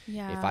away.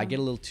 Yeah. If I get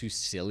a little too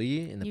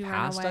silly in the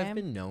past, I've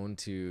been known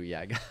to.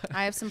 Yeah.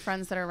 I have some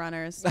friends that are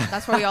runners.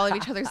 That's where we all have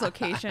each other's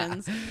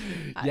locations.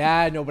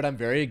 Yeah, no, but I'm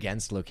very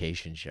against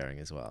location sharing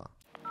as well.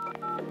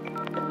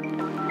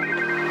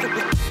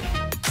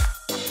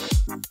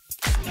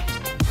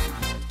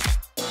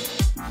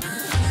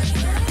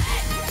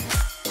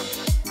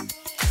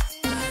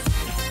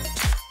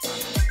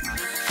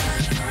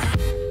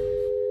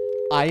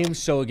 I am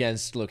so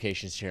against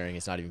location sharing.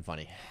 It's not even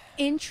funny.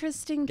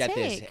 Interesting Get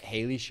take. this.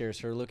 Haley shares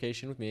her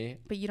location with me.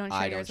 But you don't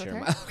share yours with her? I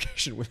don't share my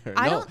location with her.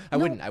 No, I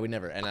wouldn't. I would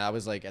never. And I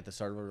was like, at the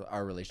start of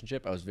our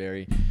relationship, I was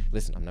very,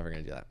 listen, I'm never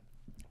going to do that.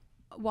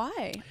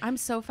 Why? I'm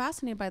so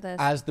fascinated by this.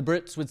 As the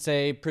Brits would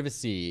say,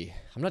 privacy.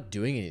 I'm not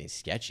doing anything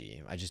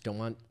sketchy. I just don't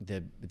want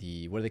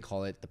the what do they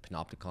call it? The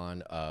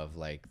panopticon of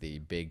like the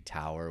big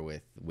tower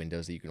with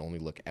windows that you can only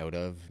look out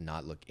of,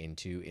 not look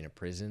into in a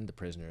prison. The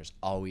prisoners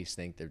always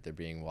think that they're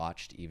being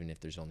watched, even if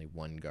there's only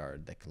one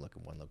guard that can look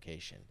in one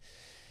location.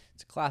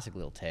 It's a classic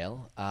little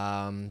tale.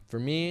 For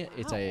me,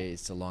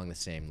 it's along the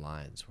same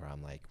lines where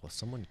I'm like, well,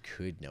 someone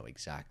could know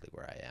exactly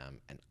where I am,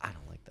 and I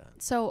don't like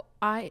that. So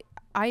I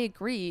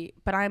agree,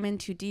 but I'm in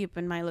too deep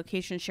in my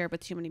location shared with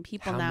too many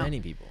people now. How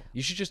many people?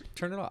 You should just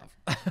turn it off.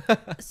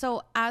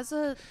 So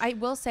I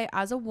will say,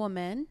 as a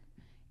woman,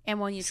 and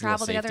when you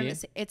travel together,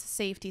 it's a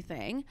safety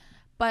thing,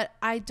 but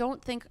I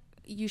don't think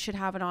you should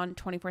have it on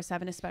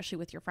 24/7, especially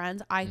with your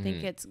friends. I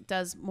think it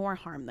does more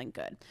harm than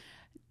good.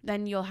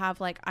 Then you'll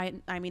have like,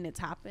 I mean, it's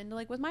happened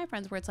like with my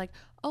friends where it's like,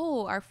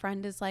 oh, our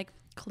friend is like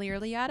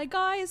clearly at a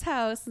guy's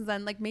house. And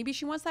then like, maybe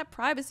she wants that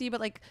privacy, but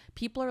like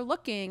people are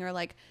looking, or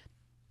like,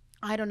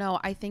 I don't know.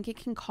 I think it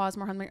can cause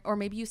more harm. Or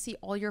maybe you see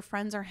all your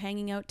friends are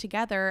hanging out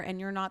together and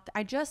you're not.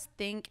 I just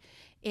think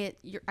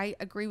I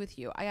agree with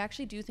you. I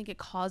actually do think it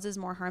causes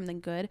more harm than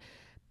good.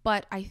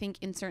 But I think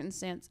in certain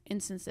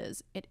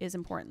instances, it is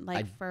important,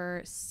 like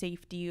for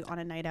safety on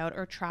a night out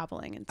or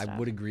traveling and stuff. I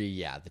would agree.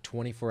 Yeah, the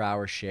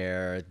 24-hour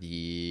share,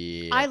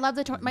 I love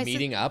the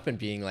meeting up and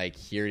being like,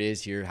 here it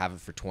is, here, have it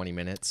for 20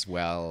 minutes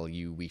while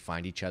we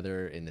find each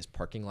other in this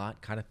parking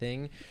lot kind of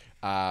thing.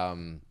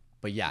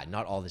 But yeah,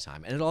 not all the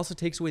time. And it also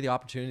takes away the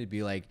opportunity to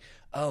be like,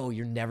 oh,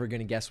 you're never going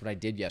to guess what I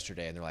did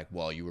yesterday. And they're like,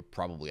 well, you were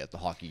probably at the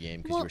hockey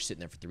game because you were sitting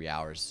there for 3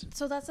 hours.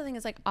 So that's the thing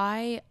is like,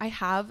 I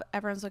have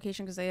everyone's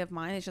location because they have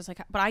mine. It's just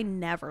like, but I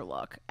never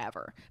look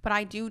ever. But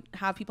I do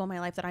have people in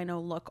my life that I know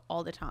look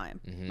all the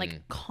time,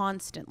 like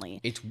constantly.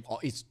 I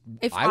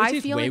would say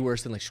it's way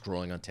worse than like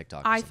scrolling on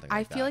TikTok or something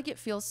like that. I feel like it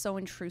feels so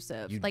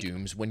intrusive.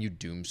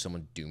 When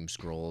someone doom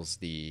scrolls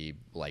the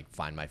like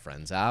Find My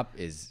Friends app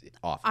is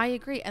awful. I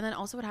agree. And then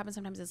also what happens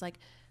sometimes is like,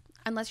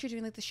 unless you're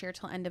doing like the share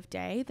till end of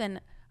day,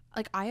 then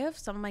like I have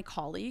some of my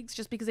colleagues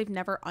just because they've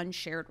never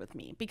unshared with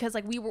me because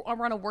like we're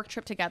on a work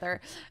trip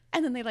together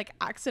and then they like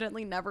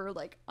accidentally never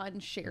like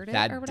unshared it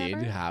or whatever.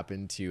 That did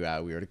happen to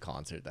we were at a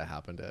concert that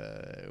happened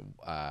to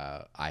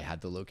I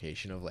had the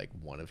location of like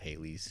one of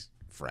Haley's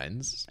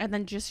friends and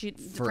then just she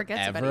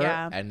forgets about it.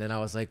 Yeah. And then I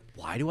was like,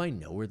 why do I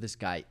know where this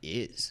guy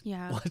is?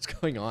 Yeah. What's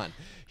going on?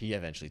 He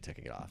eventually took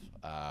it off.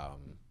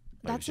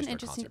 That's an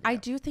interesting. I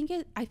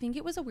think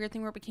it was a weird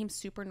thing where it became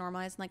super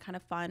normalized and like kind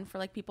of fun for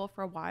like people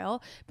for a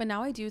while. But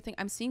now I do think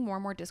I'm seeing more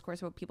and more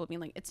discourse about people being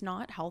like, it's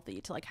not healthy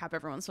to like have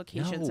everyone's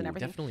locations and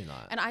everything. Definitely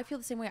not. And I feel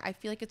the same way. I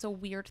feel like it's a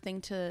weird thing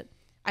to.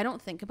 I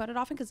don't think about it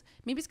often because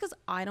maybe it's because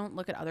I don't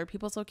look at other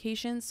people's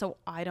locations, so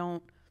I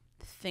don't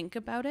think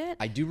about it.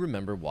 I do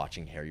remember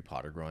watching Harry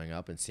Potter growing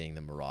up and seeing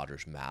the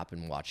Marauders map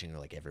and watching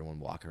like everyone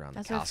walk around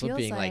the castle,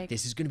 being like,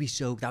 this is gonna be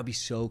that would be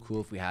so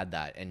cool if we had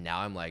that. And now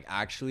I'm like,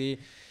 actually,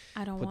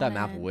 I don't put that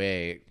map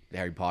away,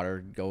 Harry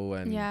Potter. Go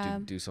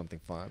and do something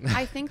fun.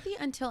 I think the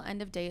until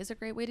end of day is a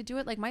great way to do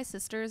it. Like my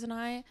sisters and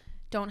I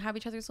don't have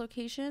each other's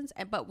locations,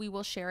 but we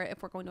will share it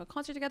if we're going to a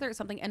concert together or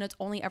something, and it's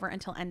only ever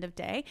until end of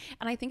day.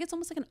 And I think it's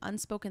almost like an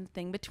unspoken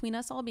thing between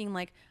us all, being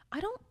like,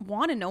 I don't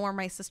want to know where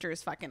my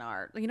sisters fucking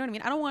are. You know what I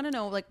mean? I don't want to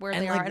know like where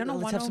they are. I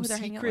don't want to know who they're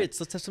hanging out with.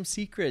 Let's have some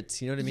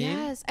secrets. You know what I mean?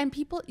 Yes, and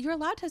people, you're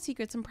allowed to have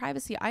secrets and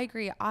privacy. I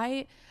agree.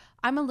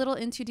 I'm a little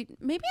into deep.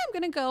 Maybe I'm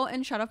gonna go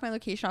and shut off my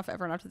location off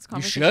everyone after this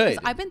conversation. You should.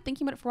 I've been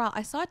thinking about it for a while.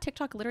 I saw a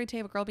TikTok literally today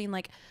of a girl being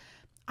like,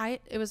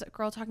 it was a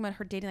girl talking about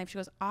her dating life. She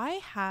goes,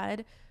 I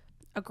had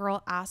a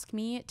girl ask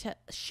me to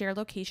share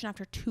location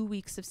after 2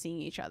 weeks of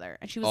seeing each other,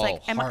 and she was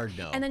like,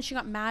 no. And then she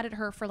got mad at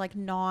her for like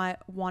not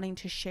wanting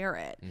to share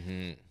it.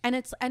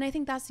 And I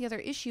think that's the other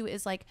issue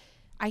is like,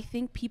 I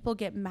think people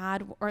get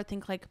mad or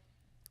think like,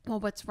 well,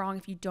 what's wrong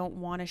if you don't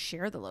want to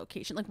share the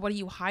location? Like, what are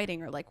you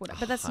hiding or like what?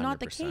 But that's not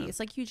the 100%. case,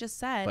 like you just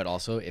said. But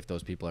also, if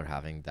those people are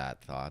having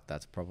that thought,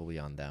 that's probably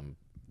on them.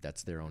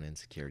 That's their own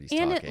insecurities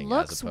and talking. It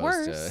looks as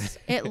opposed worse.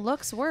 To It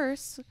looks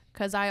worse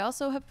because I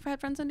also have had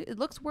friends. It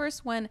looks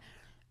worse when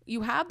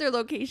you have their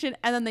location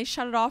and then they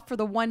shut it off for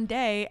the one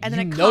day, and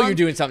then you're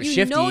doing something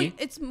shifty.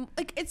 It's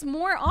like it's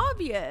more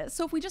obvious.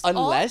 So if we just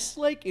unless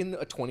like in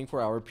a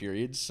 24-hour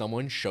period,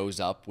 someone shows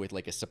up with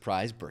like a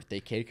surprise birthday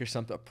cake or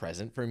something, a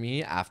present for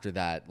me after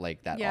that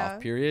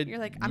off period. You're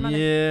like,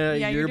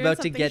 you're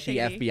about to get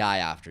shady. the FBI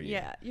after you.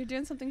 Yeah, you're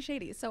doing something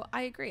shady. So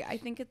I agree. I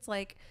think it's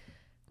like,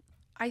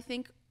 I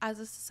think as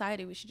a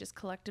society we should just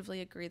collectively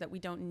agree that we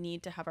don't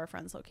need to have our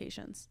friends'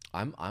 locations.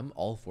 I'm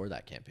all for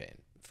that campaign.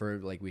 For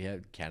like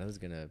Canada's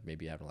gonna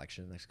maybe have an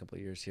election in the next couple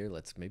of years here.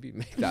 Let's maybe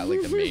make that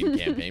like the main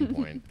campaign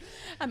point.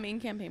 A main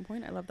campaign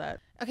point. I love that.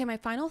 Okay, my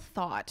final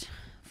thought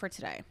for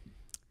today.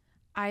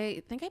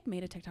 I think I've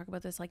made a TikTok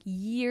about this like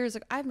years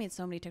ago. I've made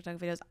so many TikTok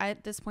videos. I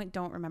at this point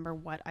don't remember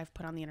what I've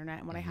put on the internet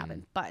and what I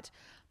haven't. But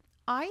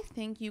I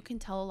think you can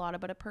tell a lot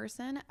about a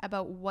person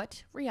about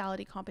what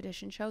reality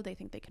competition show they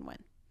think they can win.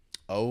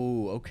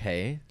 Oh,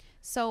 okay.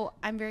 So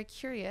I'm very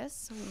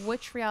curious,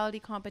 which reality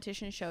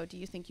competition show do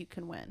you think you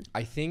can win?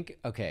 I think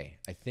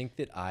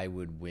that I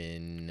would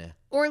win.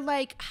 Or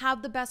like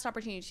have the best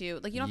opportunity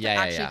to, like, you don't have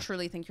to actually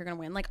truly think you're going to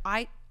win.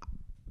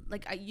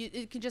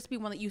 It could just be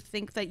one that you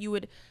think that you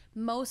would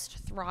most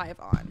thrive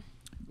on.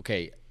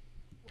 Okay.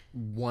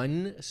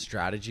 One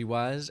strategy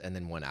wise and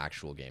then one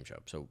actual game show.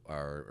 So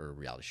or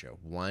reality show.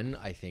 One,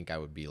 I think I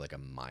would be like a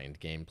mind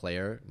game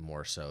player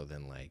more so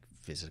than like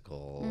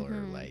physical or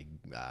like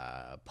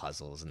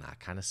puzzles and that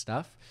kind of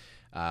stuff.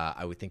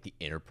 I would think the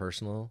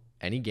interpersonal,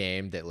 any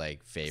game that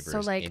like favors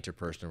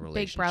interpersonal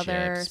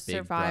relationships,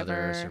 Big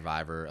Brother,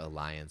 Survivor,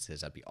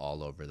 alliances, I'd be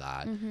all over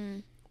that.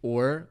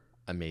 Or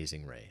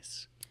Amazing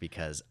Race,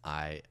 because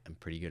I am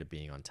pretty good at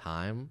being on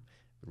time,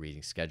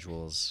 reading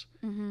schedules,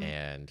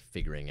 and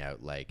figuring out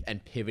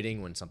and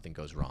pivoting when something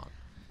goes wrong.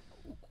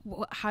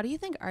 How do you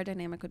think our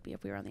dynamic would be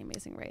if we were on the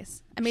Amazing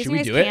Race? Amazing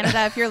Race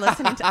Canada, if you're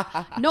listening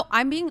to No,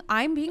 I'm being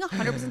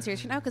 100%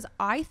 serious right now, because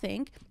I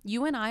think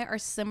you and I are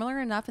similar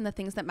enough in the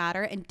things that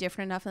matter and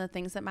different enough in the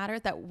things that matter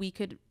that we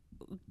could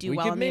do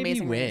well in the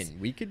Amazing Race.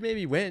 We could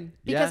maybe win.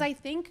 Because I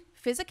think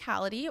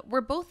physicality,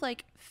 we're both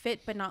like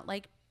fit but not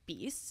like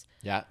beasts.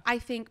 Yeah. I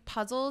think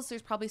puzzles,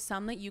 there's probably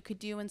some that you could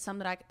do and some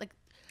that I like.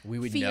 We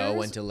would know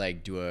when to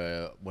like do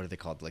what are they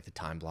called? Like the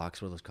time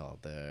blocks? What are those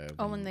called?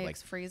 When they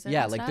freeze it.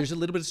 Yeah, like there's a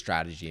little bit of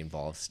strategy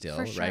involved still,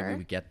 right? We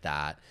would get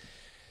that.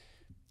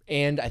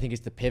 And I think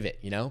it's the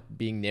pivot,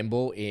 being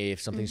nimble if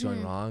something's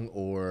going wrong,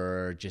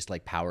 or just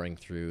like powering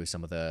through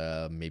some of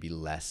the maybe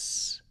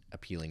less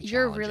appealing challenges.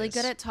 You're really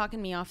good at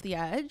talking me off the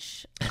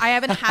edge. I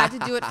haven't had to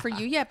do it for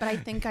you yet, but I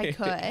think I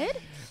could.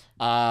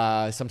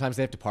 Sometimes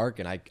they have to park,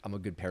 and I'm a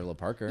good parallel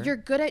parker. You're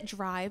good at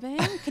driving.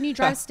 Can you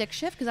drive stick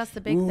shift? Because that's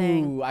the big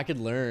thing. Ooh, I could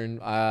learn.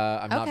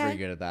 I'm not very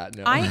good at that.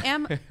 No.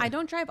 I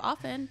don't drive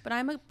often, but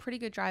I'm a pretty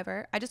good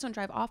driver. I just don't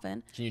drive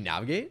often. Can you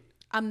navigate?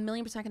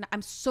 1,000,000%.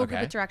 I'm so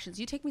good with directions.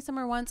 You take me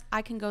somewhere once,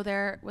 I can go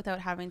there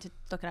without having to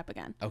look it up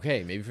again.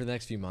 Okay, maybe for the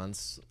next few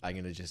months, I'm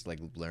gonna just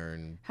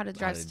learn how to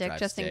drive stick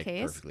just in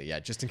case. Perfectly,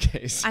 yeah, just in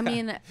case. I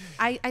mean,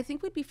 I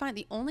think we'd be fine.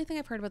 The only thing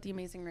I've heard about the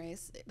Amazing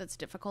Race that's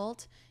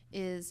difficult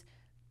is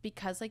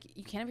because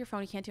you can't have your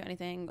phone, you can't do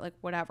anything,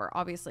 whatever,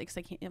 obviously, because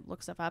I can't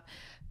look stuff up.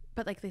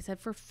 But they said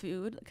for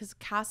food, because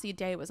Cassie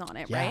Day was on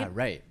it, right? Yeah,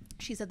 right.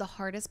 She said the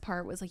hardest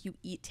part was you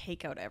eat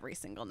takeout every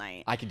single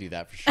night. I can do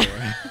that for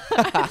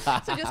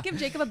sure. So just give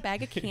Jacob a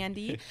bag of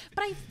candy.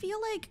 But I feel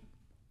like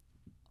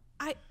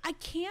I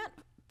can't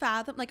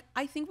fathom,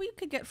 I think we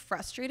could get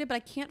frustrated, but I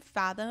can't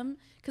fathom,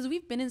 because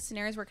we've been in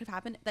scenarios where it could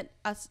happen that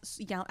us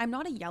yell. I'm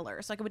not a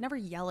yeller, so I would never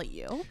yell at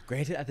you.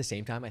 Granted, at the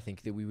same time, I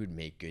think that we would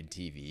make good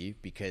TV,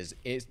 because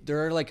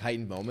there are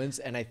heightened moments,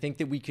 and I think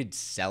that we could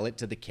sell it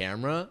to the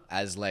camera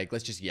as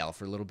let's just yell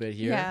for a little bit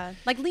here. Yeah,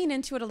 lean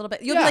into it a little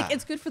bit. You'll be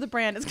it's good for the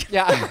brand. It's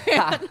good for the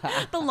brand.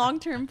 The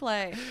long-term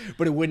play.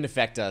 But it wouldn't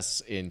affect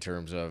us in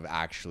terms of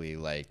actually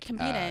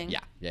competing.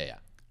 Yeah.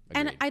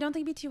 Agreed. And I don't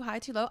think it'd be too high,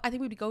 too low. I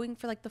think we'd be going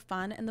for the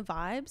fun and the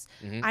vibes.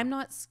 I'm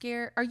not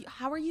scared.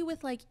 How are you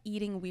with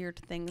eating weird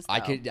things, though?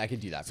 I could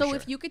do that. So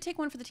if you could take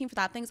one for the team for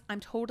that things, I'm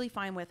totally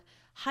fine with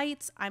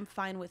heights. I'm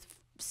fine with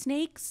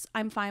snakes,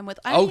 I'm fine with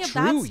any of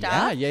that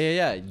stuff.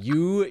 Yeah.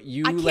 You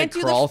I can't like do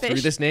the crawl through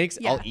fish. the snakes.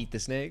 Yeah. I'll eat the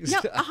snakes. No,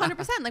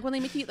 100%. Like when they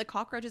make you eat like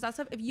cockroaches, that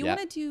stuff. If you Yeah.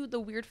 want to do the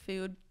weird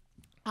food,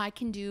 I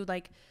can do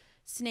like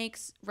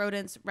snakes,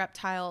 rodents,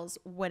 reptiles,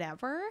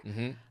 whatever.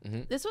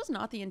 This was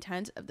not the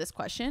intent of this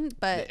question,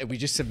 but We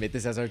just submit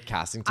this as our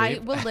casting I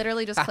tape. will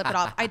literally just clip it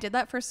off. I did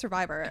that for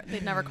Survivor. They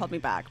never called me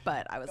back,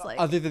 but I was like,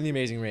 Other than the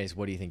Amazing Race,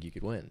 what do you think you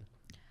could win?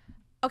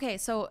 okay,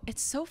 so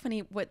it's so funny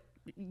what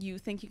you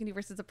think you can do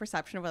versus the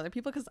perception of other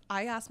people. Because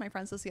I asked my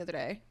friends this the other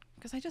day,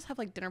 because I just have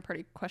like dinner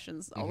party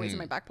questions always in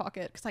my back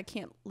pocket because I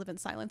can't live in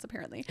silence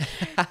apparently.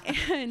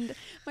 And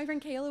my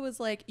friend Kayla was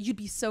like, you'd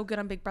be so good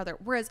on Big Brother.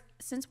 Whereas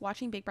since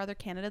watching Big Brother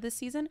Canada this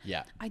season,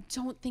 Yeah. I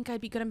don't think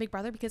I'd be good on Big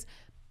Brother because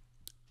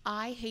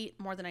I hate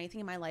more than anything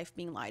in my life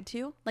being lied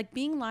to. Like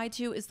being lied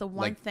to is the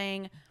one Like,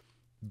 thing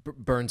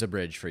Burns a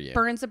bridge for you.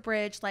 burns a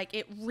bridge. Like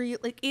it really,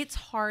 like it's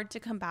hard to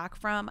come back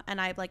from.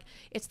 And I like,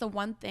 it's the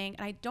one thing,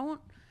 and I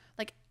don't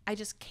like, I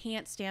just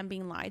can't stand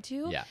being lied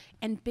to. Yeah.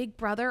 And Big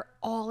Brother,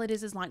 all it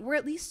is lying. Where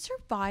at least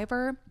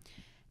Survivor,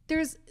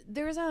 there's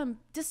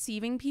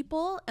deceiving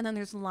people, and then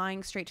there's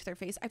lying straight to their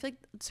face. I feel like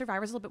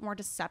Survivor's a little bit more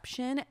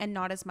deception and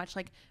not as much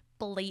like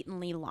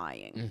blatantly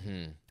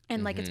lying.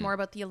 And like it's more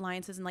about the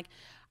alliances, and like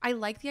I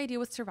like the idea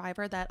with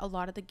Survivor that a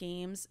lot of the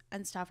games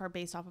and stuff are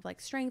based off of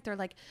like strength, or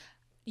like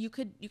you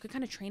could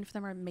kind of train for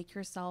them or make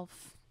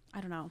yourself,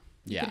 I don't know,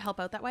 you could help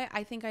out that way.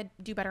 I think I'd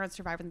do better on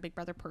Survivor than Big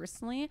Brother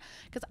personally,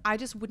 because I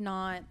just would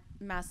not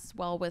mess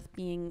well with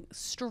being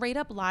straight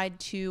up lied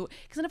to,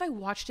 because then if I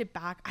watched it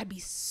back I'd be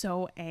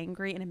so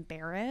angry and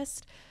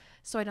embarrassed.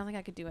 So I don't think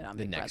I could do it on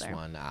The Big next Brother.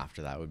 one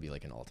after that would be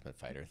like an Ultimate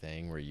Fighter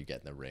thing where you get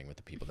in the ring with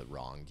the people that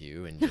wronged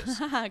you and just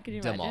Could you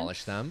imagine?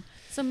 demolish them.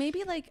 So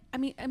maybe like, I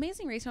mean,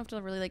 Amazing Race, you don't have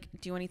to really like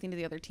do anything to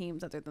the other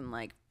teams other than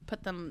like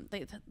put them,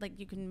 like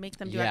you can make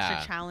them do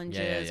extra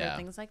challenges or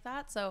things like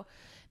that. So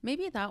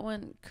maybe that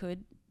one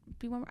could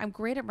be one. I'm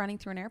great at running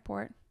through an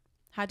airport.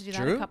 Had to do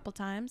that a couple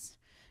times.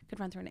 Could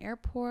run through an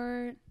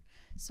airport.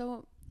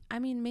 So I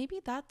mean, maybe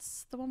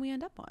that's the one we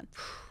end up on.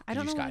 I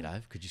don't know.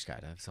 Skydive? Could you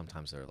skydive?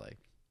 Sometimes they're like,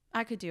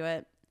 I could do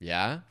it.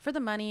 yeah. For the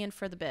money and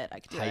for the bit, I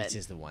could do Heights it.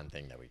 is the one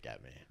thing that would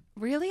get me.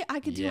 Really?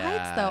 I could do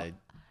heights though.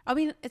 I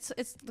mean, it's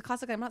the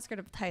classic. I'm not scared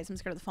of heights. I'm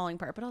scared of the falling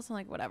part, but also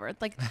like whatever.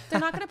 Like they're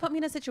not going to put me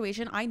in a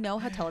situation. I know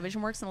how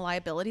television works and the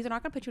liability. They're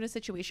not going to put you in a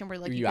situation where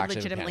like you could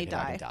legitimately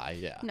die.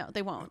 Yeah. No,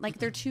 they won't. Like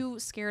they're too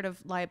scared of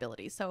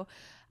liability. So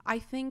I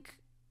think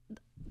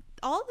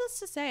all of this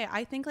to say,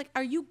 I think like,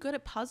 are you good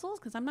at puzzles?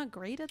 Because I'm not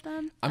great at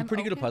them. I'm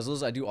pretty good at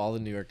puzzles. I do all the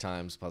New York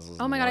Times puzzles.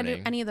 Oh my God, I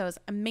do any of those.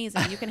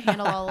 Amazing. You can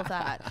handle all of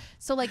that.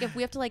 So like if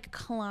we have to like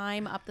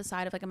climb up the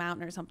side of like a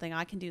mountain or something,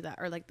 I can do that.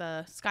 Or like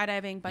the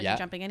skydiving, bungee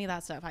jumping, any of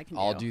that stuff I can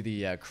do. I'll do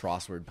the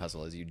crossword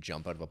puzzle as you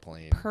jump out of a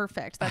plane.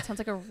 Perfect. That sounds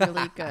like a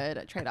really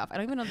good trade-off. I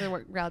don't even know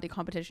the reality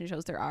competition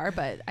shows there are,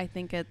 but I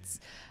think it's,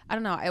 I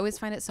don't know. I always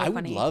find it so funny.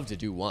 I would love to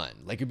do one.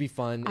 Like it'd be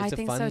fun. It's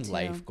a fun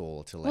life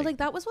goal to like. Well, like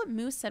that was what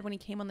Moose said when he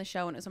came on the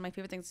show, and it was one of my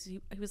favorite things. He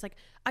was like,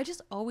 I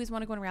just always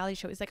want to go on a reality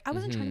show. He's like, I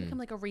wasn't trying to become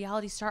like a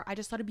reality star. I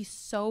just thought it'd be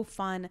so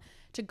fun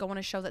to go on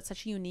a show that's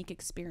such a unique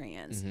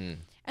experience.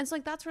 And so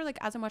like that's where like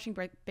as I'm watching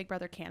Big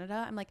Brother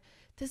Canada, I'm like,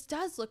 this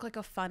does look like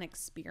a fun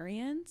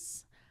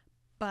experience.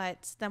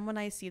 But then when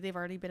I see they've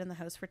already been in the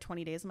house for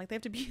 20 days, I'm like, they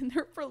have to be in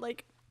there for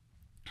like,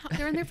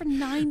 they're in there for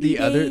 90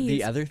 days.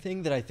 The other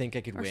thing that I think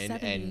I could win,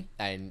 70.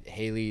 and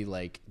Haley,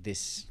 like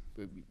this,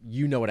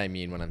 you know what I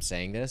mean when I'm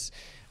saying this.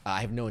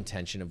 I have no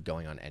intention of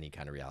going on any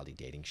kind of reality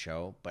dating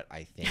show, but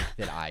I think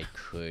that I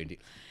could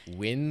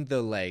win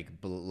the like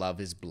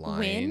Love is Blind.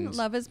 Win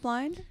Love is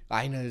Blind?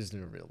 I know there's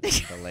no real win,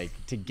 but like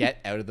to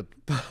get out of the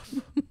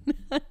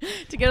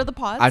to get out of the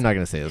pods? I'm not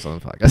gonna say this on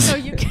the podcast. No,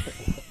 you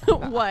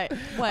can. What?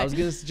 I was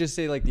gonna just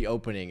say like the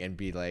opening and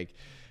be like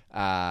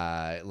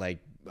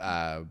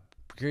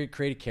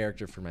create a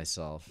character for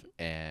myself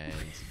and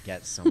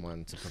get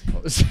someone to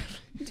propose.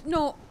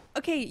 No,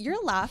 okay,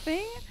 you're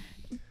laughing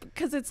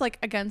because it's like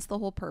against the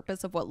whole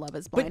purpose of what Love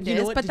is Blind But you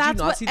know what? But Did that's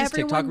you not what see this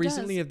everyone TikTok does.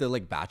 recently of the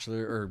like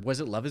Bachelor, or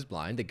was it Love is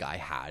Blind? The guy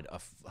had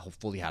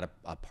fully had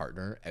a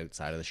partner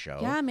outside of the show.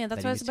 Yeah, man,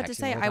 that's that what I he was about to texting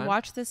say. all the I time.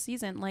 watched this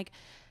season. Like,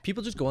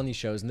 People just go on these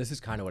shows, and this is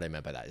kind of what I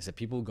meant by that. Is that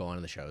people go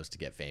on the shows to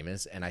get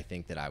famous, and I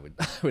think that I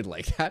would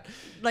like that.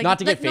 Not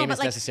to get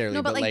famous necessarily,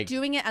 no, but like like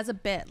doing it as a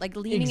bit, like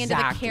leaning into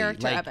the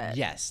character like, of it.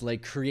 Yes,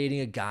 like creating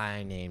a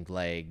guy named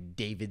like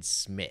David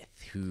Smith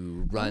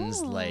who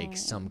runs like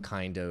some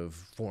kind of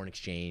foreign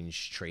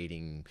exchange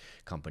trading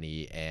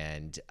company,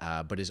 and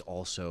but is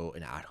also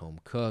an at-home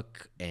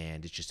cook,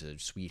 and is just a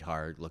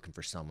sweetheart looking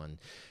for someone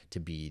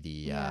to be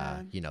the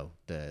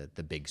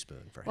the big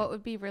spoon for him. What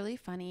would be really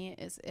funny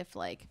is if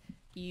like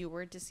you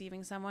were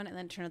deceiving someone and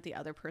then it turned out the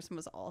other person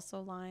was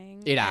also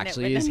lying. It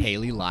actually is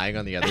Haley lying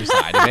on the other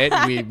side of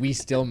it. We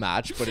still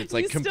match, but it's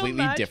like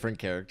completely different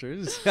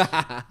characters.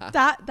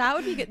 That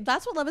would be good.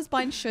 That's what Love is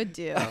Blind should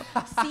do.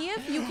 See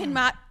if you can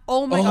match.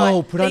 Oh my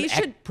god.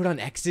 Put on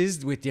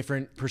X's with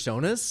different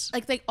personas.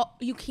 Like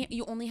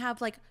you only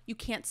have like, you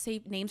can't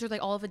say names or they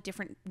all have a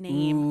different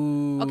name.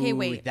 Ooh, okay,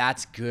 wait.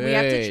 That's good. We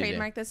have to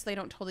trademark this so they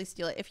don't totally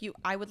steal it.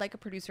 I would like a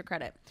producer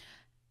credit.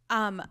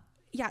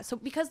 Yeah, so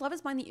because Love is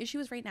Blind, the issue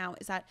is right now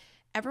is that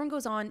everyone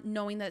goes on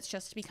knowing that it's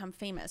just to become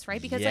famous,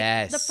 right? Because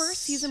like the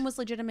first season was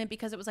legitimate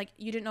because it was like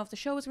you didn't know if the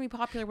show was gonna be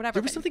popular or whatever.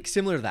 There was something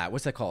similar to that.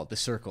 What's that called? The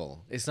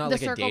Circle. It's not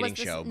like a dating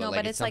show, but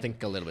like it's something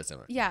like, a little bit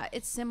similar. Yeah,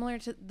 it's similar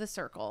to The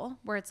Circle,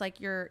 where it's like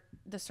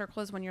the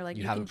Circle is when you're like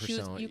you can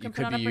choose, you can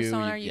put on a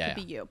persona, or you could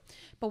be you.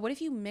 But what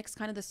if you mix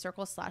kind of The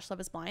Circle /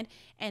 Love is Blind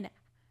and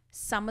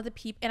some of the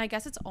people, and I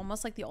guess it's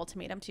almost like the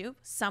ultimatum too.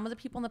 Some of the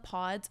people in the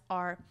pods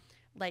are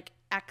like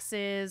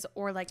exes,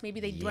 or like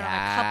maybe they went on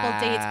a couple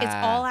dates. It's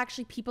all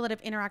actually people that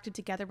have interacted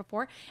together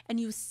before,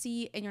 and you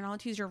see, and you're not allowed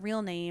to use your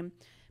real name,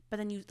 but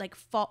then you like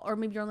fall, or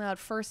maybe you're only allowed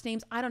first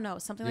names. I don't know,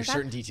 something like that.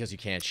 There's certain details you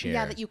can't share.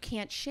 Yeah, that you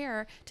can't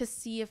share, to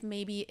see if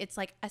maybe it's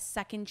like a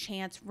second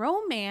chance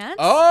romance.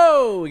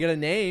 Oh, we got a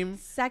name.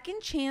 Second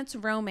chance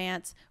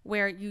romance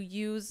where you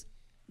use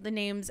the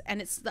names,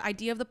 and it's the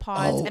idea of the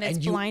pods, and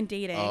it's blind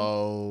dating.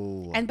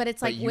 But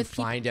it's like, you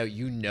find out,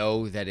 you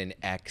know, that an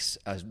ex,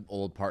 an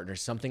old partner,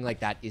 something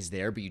like that is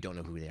there, but you don't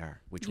know who they are.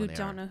 Which one they are.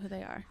 You don't know who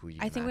they are.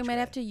 I think we might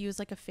have to use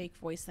like a fake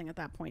voice thing at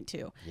that point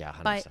too. Yeah,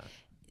 100%.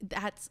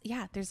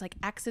 But there's like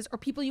exes or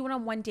people you went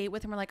on one date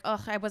with and were like,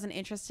 ugh, I wasn't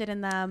interested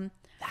in them.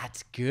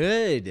 That's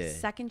good.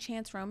 Second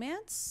chance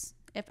romance.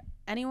 If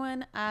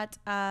anyone at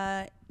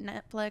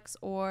Netflix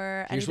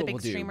or any of the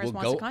big streamers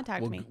wants to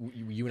contact me,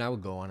 you and I will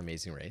go on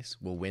Amazing Race.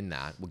 We'll win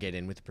that. We'll get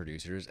in with the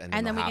producers, and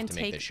then we'll have to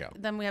make the show.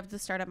 Then we have the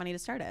startup money to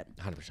start it.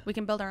 100%. We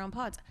can build our own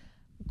pods.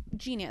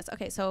 Genius.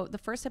 Okay, so the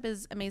first step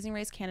is Amazing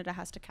Race Canada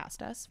has to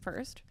cast us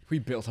first. We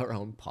built our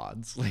own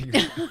pods. Like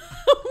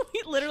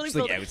we literally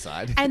built like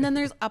outside. And then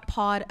there's a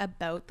pod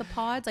about the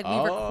pods. Like we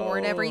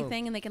record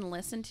everything and they can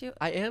listen to.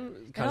 I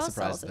am kind of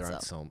surprised there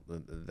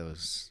aren't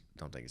those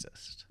don't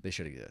exist. They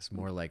should exist.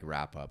 More like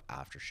wrap up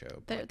after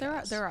show.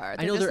 There are.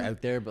 I know they're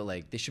out there, but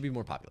like they should be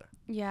more popular.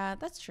 Yeah,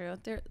 that's true.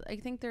 I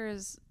think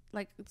there's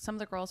like some of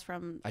the girls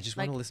from. I just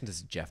want to listen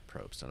to Jeff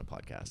Probst on a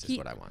podcast. Is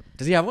what I want.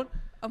 Does he have one?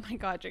 Oh my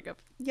god, Jacob.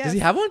 Yes. Does he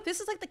have one?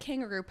 This is like the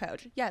kangaroo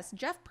pouch. Yes,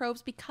 Jeff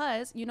Probst,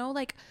 because you know,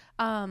 like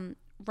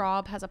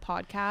Rob has a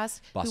podcast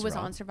who was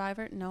on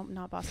Survivor. No,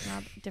 not Boston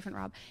Rob, different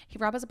Rob.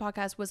 Rob has a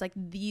podcast, was like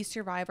the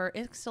Survivor.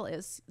 It still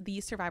is the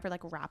Survivor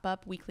like wrap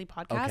up weekly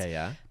podcast. Okay,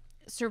 yeah.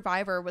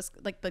 Survivor was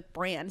like the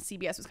brand.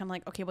 CBS was kind of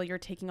like, okay, well, you're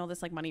taking all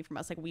this like money from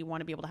us. Like we want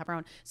to be able to have our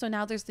own. So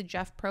now there's the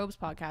Jeff Probst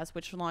podcast,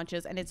 which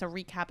launches, and it's a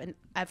recap in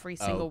every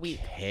single week.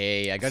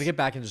 Hey, I got to get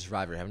back into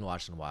Survivor. I haven't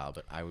watched in a while,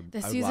 but I would.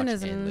 This season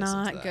is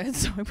not good,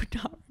 so I would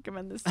not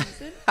recommend this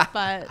season.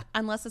 But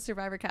unless a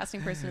Survivor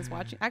casting person is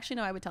watching, actually,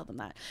 no, I would tell them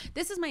that.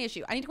 This is my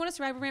issue. I need to go on a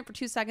Survivor rant for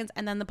 2 seconds,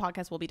 and then the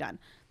podcast will be done.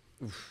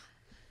 Oof.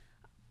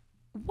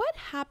 What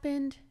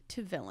happened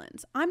to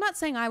villains? I'm not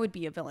saying I would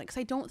be a villain because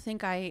I don't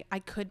think I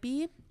could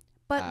be.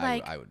 But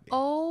like, I would be.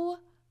 Well,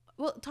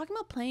 talking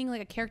about playing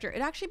like a character,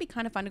 it'd actually be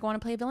kind of fun to go on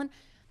and play a villain.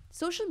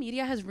 Social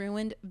media has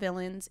ruined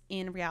villains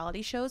in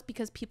reality shows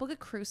because people get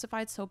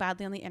crucified so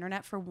badly on the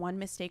internet for one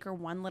mistake or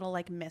one little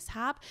like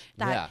mishap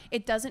that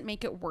it doesn't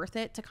make it worth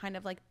it to kind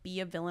of like be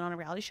a villain on a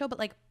reality show. But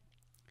like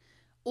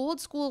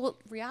old school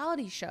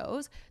reality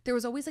shows, there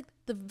was always like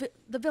the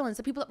villains,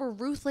 the people that were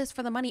ruthless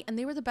for the money, and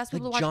they were the best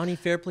people to watch. Johnny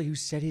Fairplay, who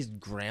said his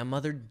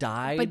grandmother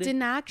died but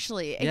didn't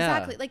actually.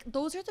 Exactly. Like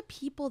those are the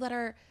people that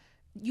are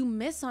you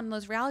miss on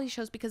those reality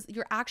shows because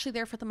you're actually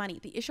there for the money.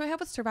 The issue I have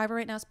with Survivor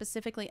right now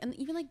specifically, and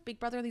even like Big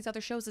Brother, these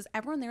other shows, is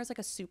everyone there is like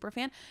a super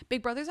fan.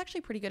 Big Brother's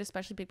actually pretty good,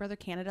 especially Big Brother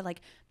Canada.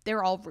 Like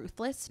they're all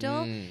ruthless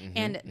still,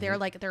 and they're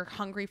like they're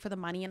hungry for the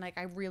money, and like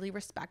I really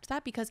respect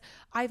that because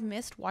I've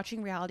missed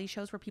watching reality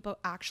shows where people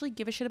actually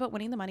give a shit about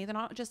winning the money. They're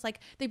not just like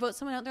they vote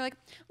someone out. They're like,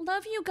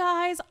 love you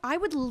guys. I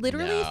would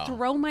literally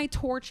throw my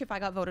torch if I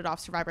got voted off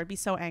Survivor. I'd be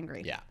so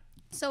angry. Yeah.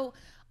 So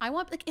I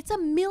want like it's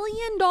 $1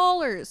 million.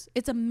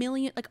 It's $1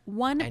 million, like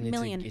 1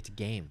 million. It's a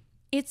game.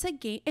 It's a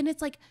game, and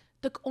it's like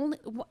the only.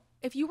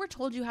 If you were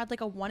told you had like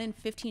a 1 in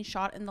 15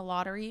 shot in the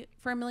lottery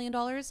for $1 million,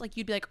 like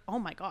you'd be like, oh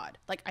my god,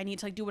 like I need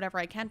to like do whatever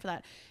I can for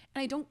that.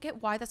 And I don't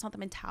get why that's not the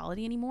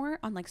mentality anymore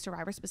on like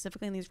Survivor,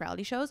 specifically in these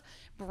reality shows.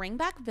 Bring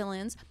back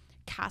villains.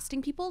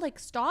 Casting people, like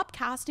stop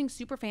casting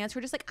super fans who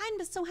are just like, I'm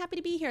just so happy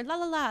to be here, la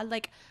la la.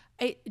 Like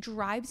it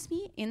drives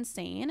me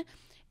insane.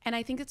 And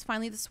I think it's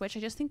finally the switch. I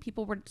just think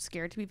people were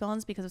scared to be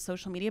villains because of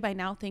social media, but I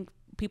now think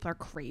people are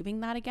craving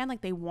that again. Like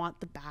they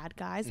want the bad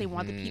guys. They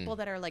want the people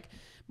that are like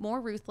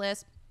more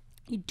ruthless.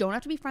 You don't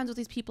have to be friends with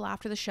these people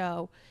after the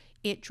show.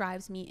 It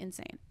drives me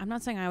insane. I'm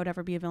not saying I would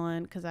ever be a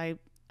villain because I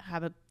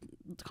have a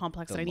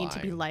complex that I need to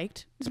be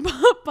liked,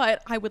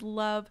 but I would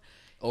love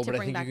Oh, to but I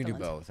bring think back you can do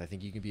villains. both. I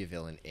think you can be a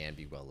villain and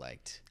be well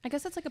liked. I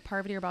guess that's like a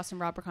Parvati or Boston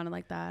Rob or kind of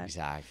like that.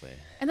 Exactly.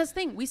 And that's the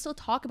thing. We still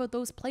talk about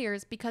those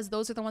players because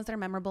those are the ones that are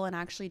memorable and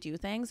actually do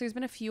things. There's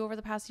been a few over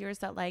the past years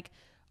that like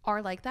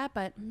are like that,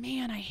 but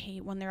man, I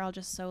hate when they're all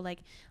just so like,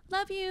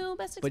 love you,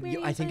 best But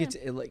experience. I think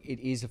it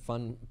is a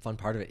fun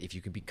part of it if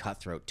you can be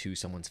cutthroat to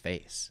someone's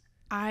face.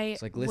 I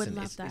It's like, listen, would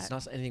love it's that.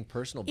 not anything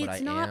personal, but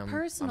It's not I'm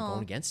personal.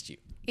 going against you.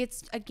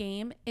 It's a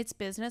game. It's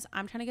business.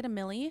 I'm trying to get a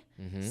milli.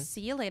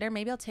 See you later.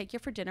 Maybe I'll take you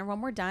for dinner when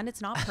we're done.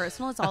 It's not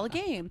personal. It's all a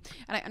game.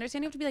 And I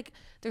understand you have to be like,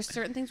 there's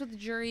certain things with the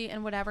jury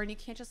and whatever, and you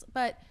can't just,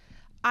 but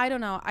I don't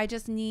know. I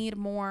just need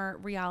more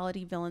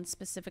reality villains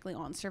specifically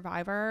on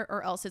Survivor,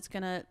 or else it's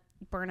going to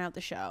burn out the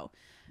show.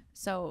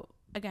 So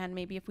again,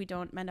 maybe if we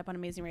don't end up on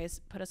Amazing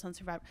Race, put us on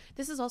Survivor.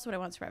 This is also what I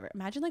want Survivor.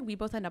 Imagine like we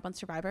both end up on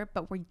Survivor,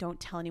 but we don't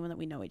tell anyone that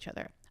we know each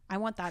other. I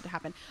want that to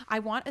happen. I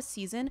want a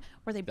season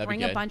where they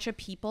bring a bunch of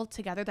people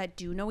together that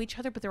do know each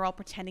other, but they're all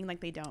pretending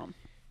like they don't.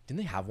 Didn't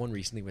they have one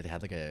recently where they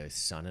had like a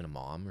son and a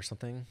mom or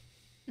something?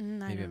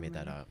 Maybe I made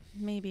that up.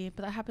 Maybe,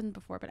 but that happened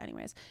before. But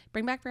anyways,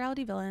 bring back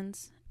reality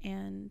villains.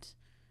 And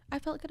I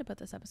felt good about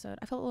this episode.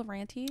 I felt a little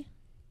ranty.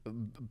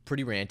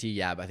 Pretty ranty,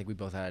 yeah, but I think we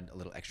both had a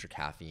little extra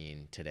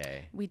caffeine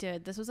today. We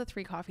did. This was a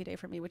 3 coffee day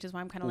for me, which is why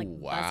I'm kind of like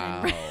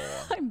wow. buzzing.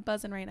 I'm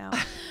buzzing right now.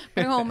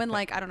 Go home and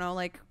like, I don't know,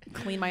 like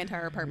clean my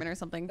entire apartment or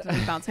something because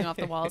I'm bouncing off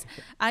the walls.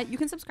 You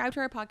can subscribe to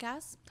our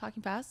podcast,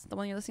 Talking Fast, the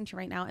one you're listening to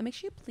right now. And make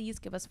sure you please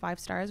give us 5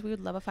 stars. We would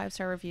love a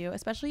 5-star review,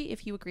 especially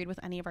if you agreed with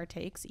any of our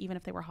takes, even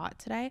if they were hot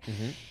today.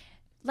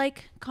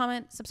 Like,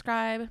 comment,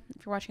 subscribe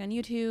if you're watching on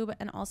YouTube,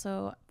 and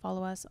also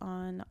follow us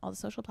on all the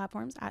social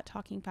platforms at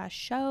Talking Fast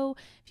Show.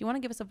 If you want to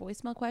give us a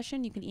voicemail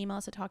question, you can email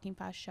us at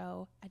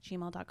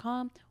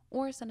talkingfastshow@gmail.com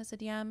or send us a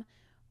DM.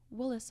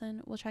 We'll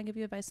listen. We'll try and give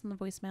you advice on the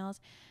voicemails.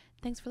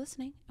 Thanks for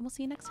listening, and we'll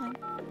see you next time.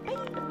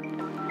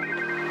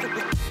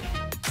 Bye.